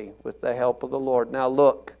Sunday with the help of the Lord. Now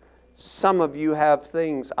look, some of you have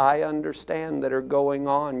things I understand that are going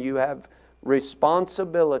on. You have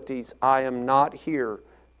responsibilities. I am not here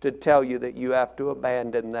to tell you that you have to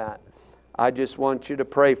abandon that. I just want you to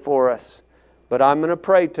pray for us. But I'm going to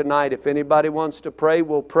pray tonight. If anybody wants to pray,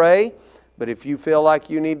 we'll pray. But if you feel like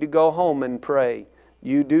you need to go home and pray,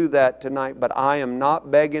 you do that tonight. But I am not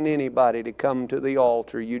begging anybody to come to the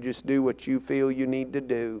altar. You just do what you feel you need to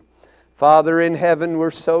do. Father in heaven, we're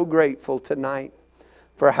so grateful tonight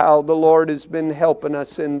for how the Lord has been helping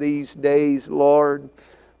us in these days, Lord.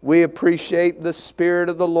 We appreciate the Spirit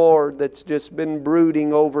of the Lord that's just been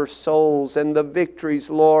brooding over souls and the victories,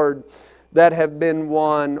 Lord, that have been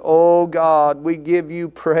won. Oh God, we give you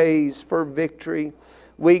praise for victory.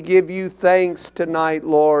 We give you thanks tonight,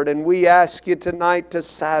 Lord, and we ask you tonight to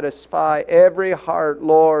satisfy every heart,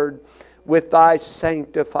 Lord, with thy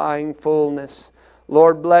sanctifying fullness.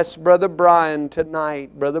 Lord, bless Brother Brian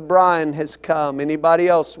tonight. Brother Brian has come. Anybody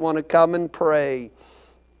else want to come and pray?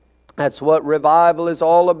 That's what revival is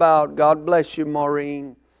all about. God bless you,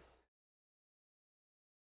 Maureen.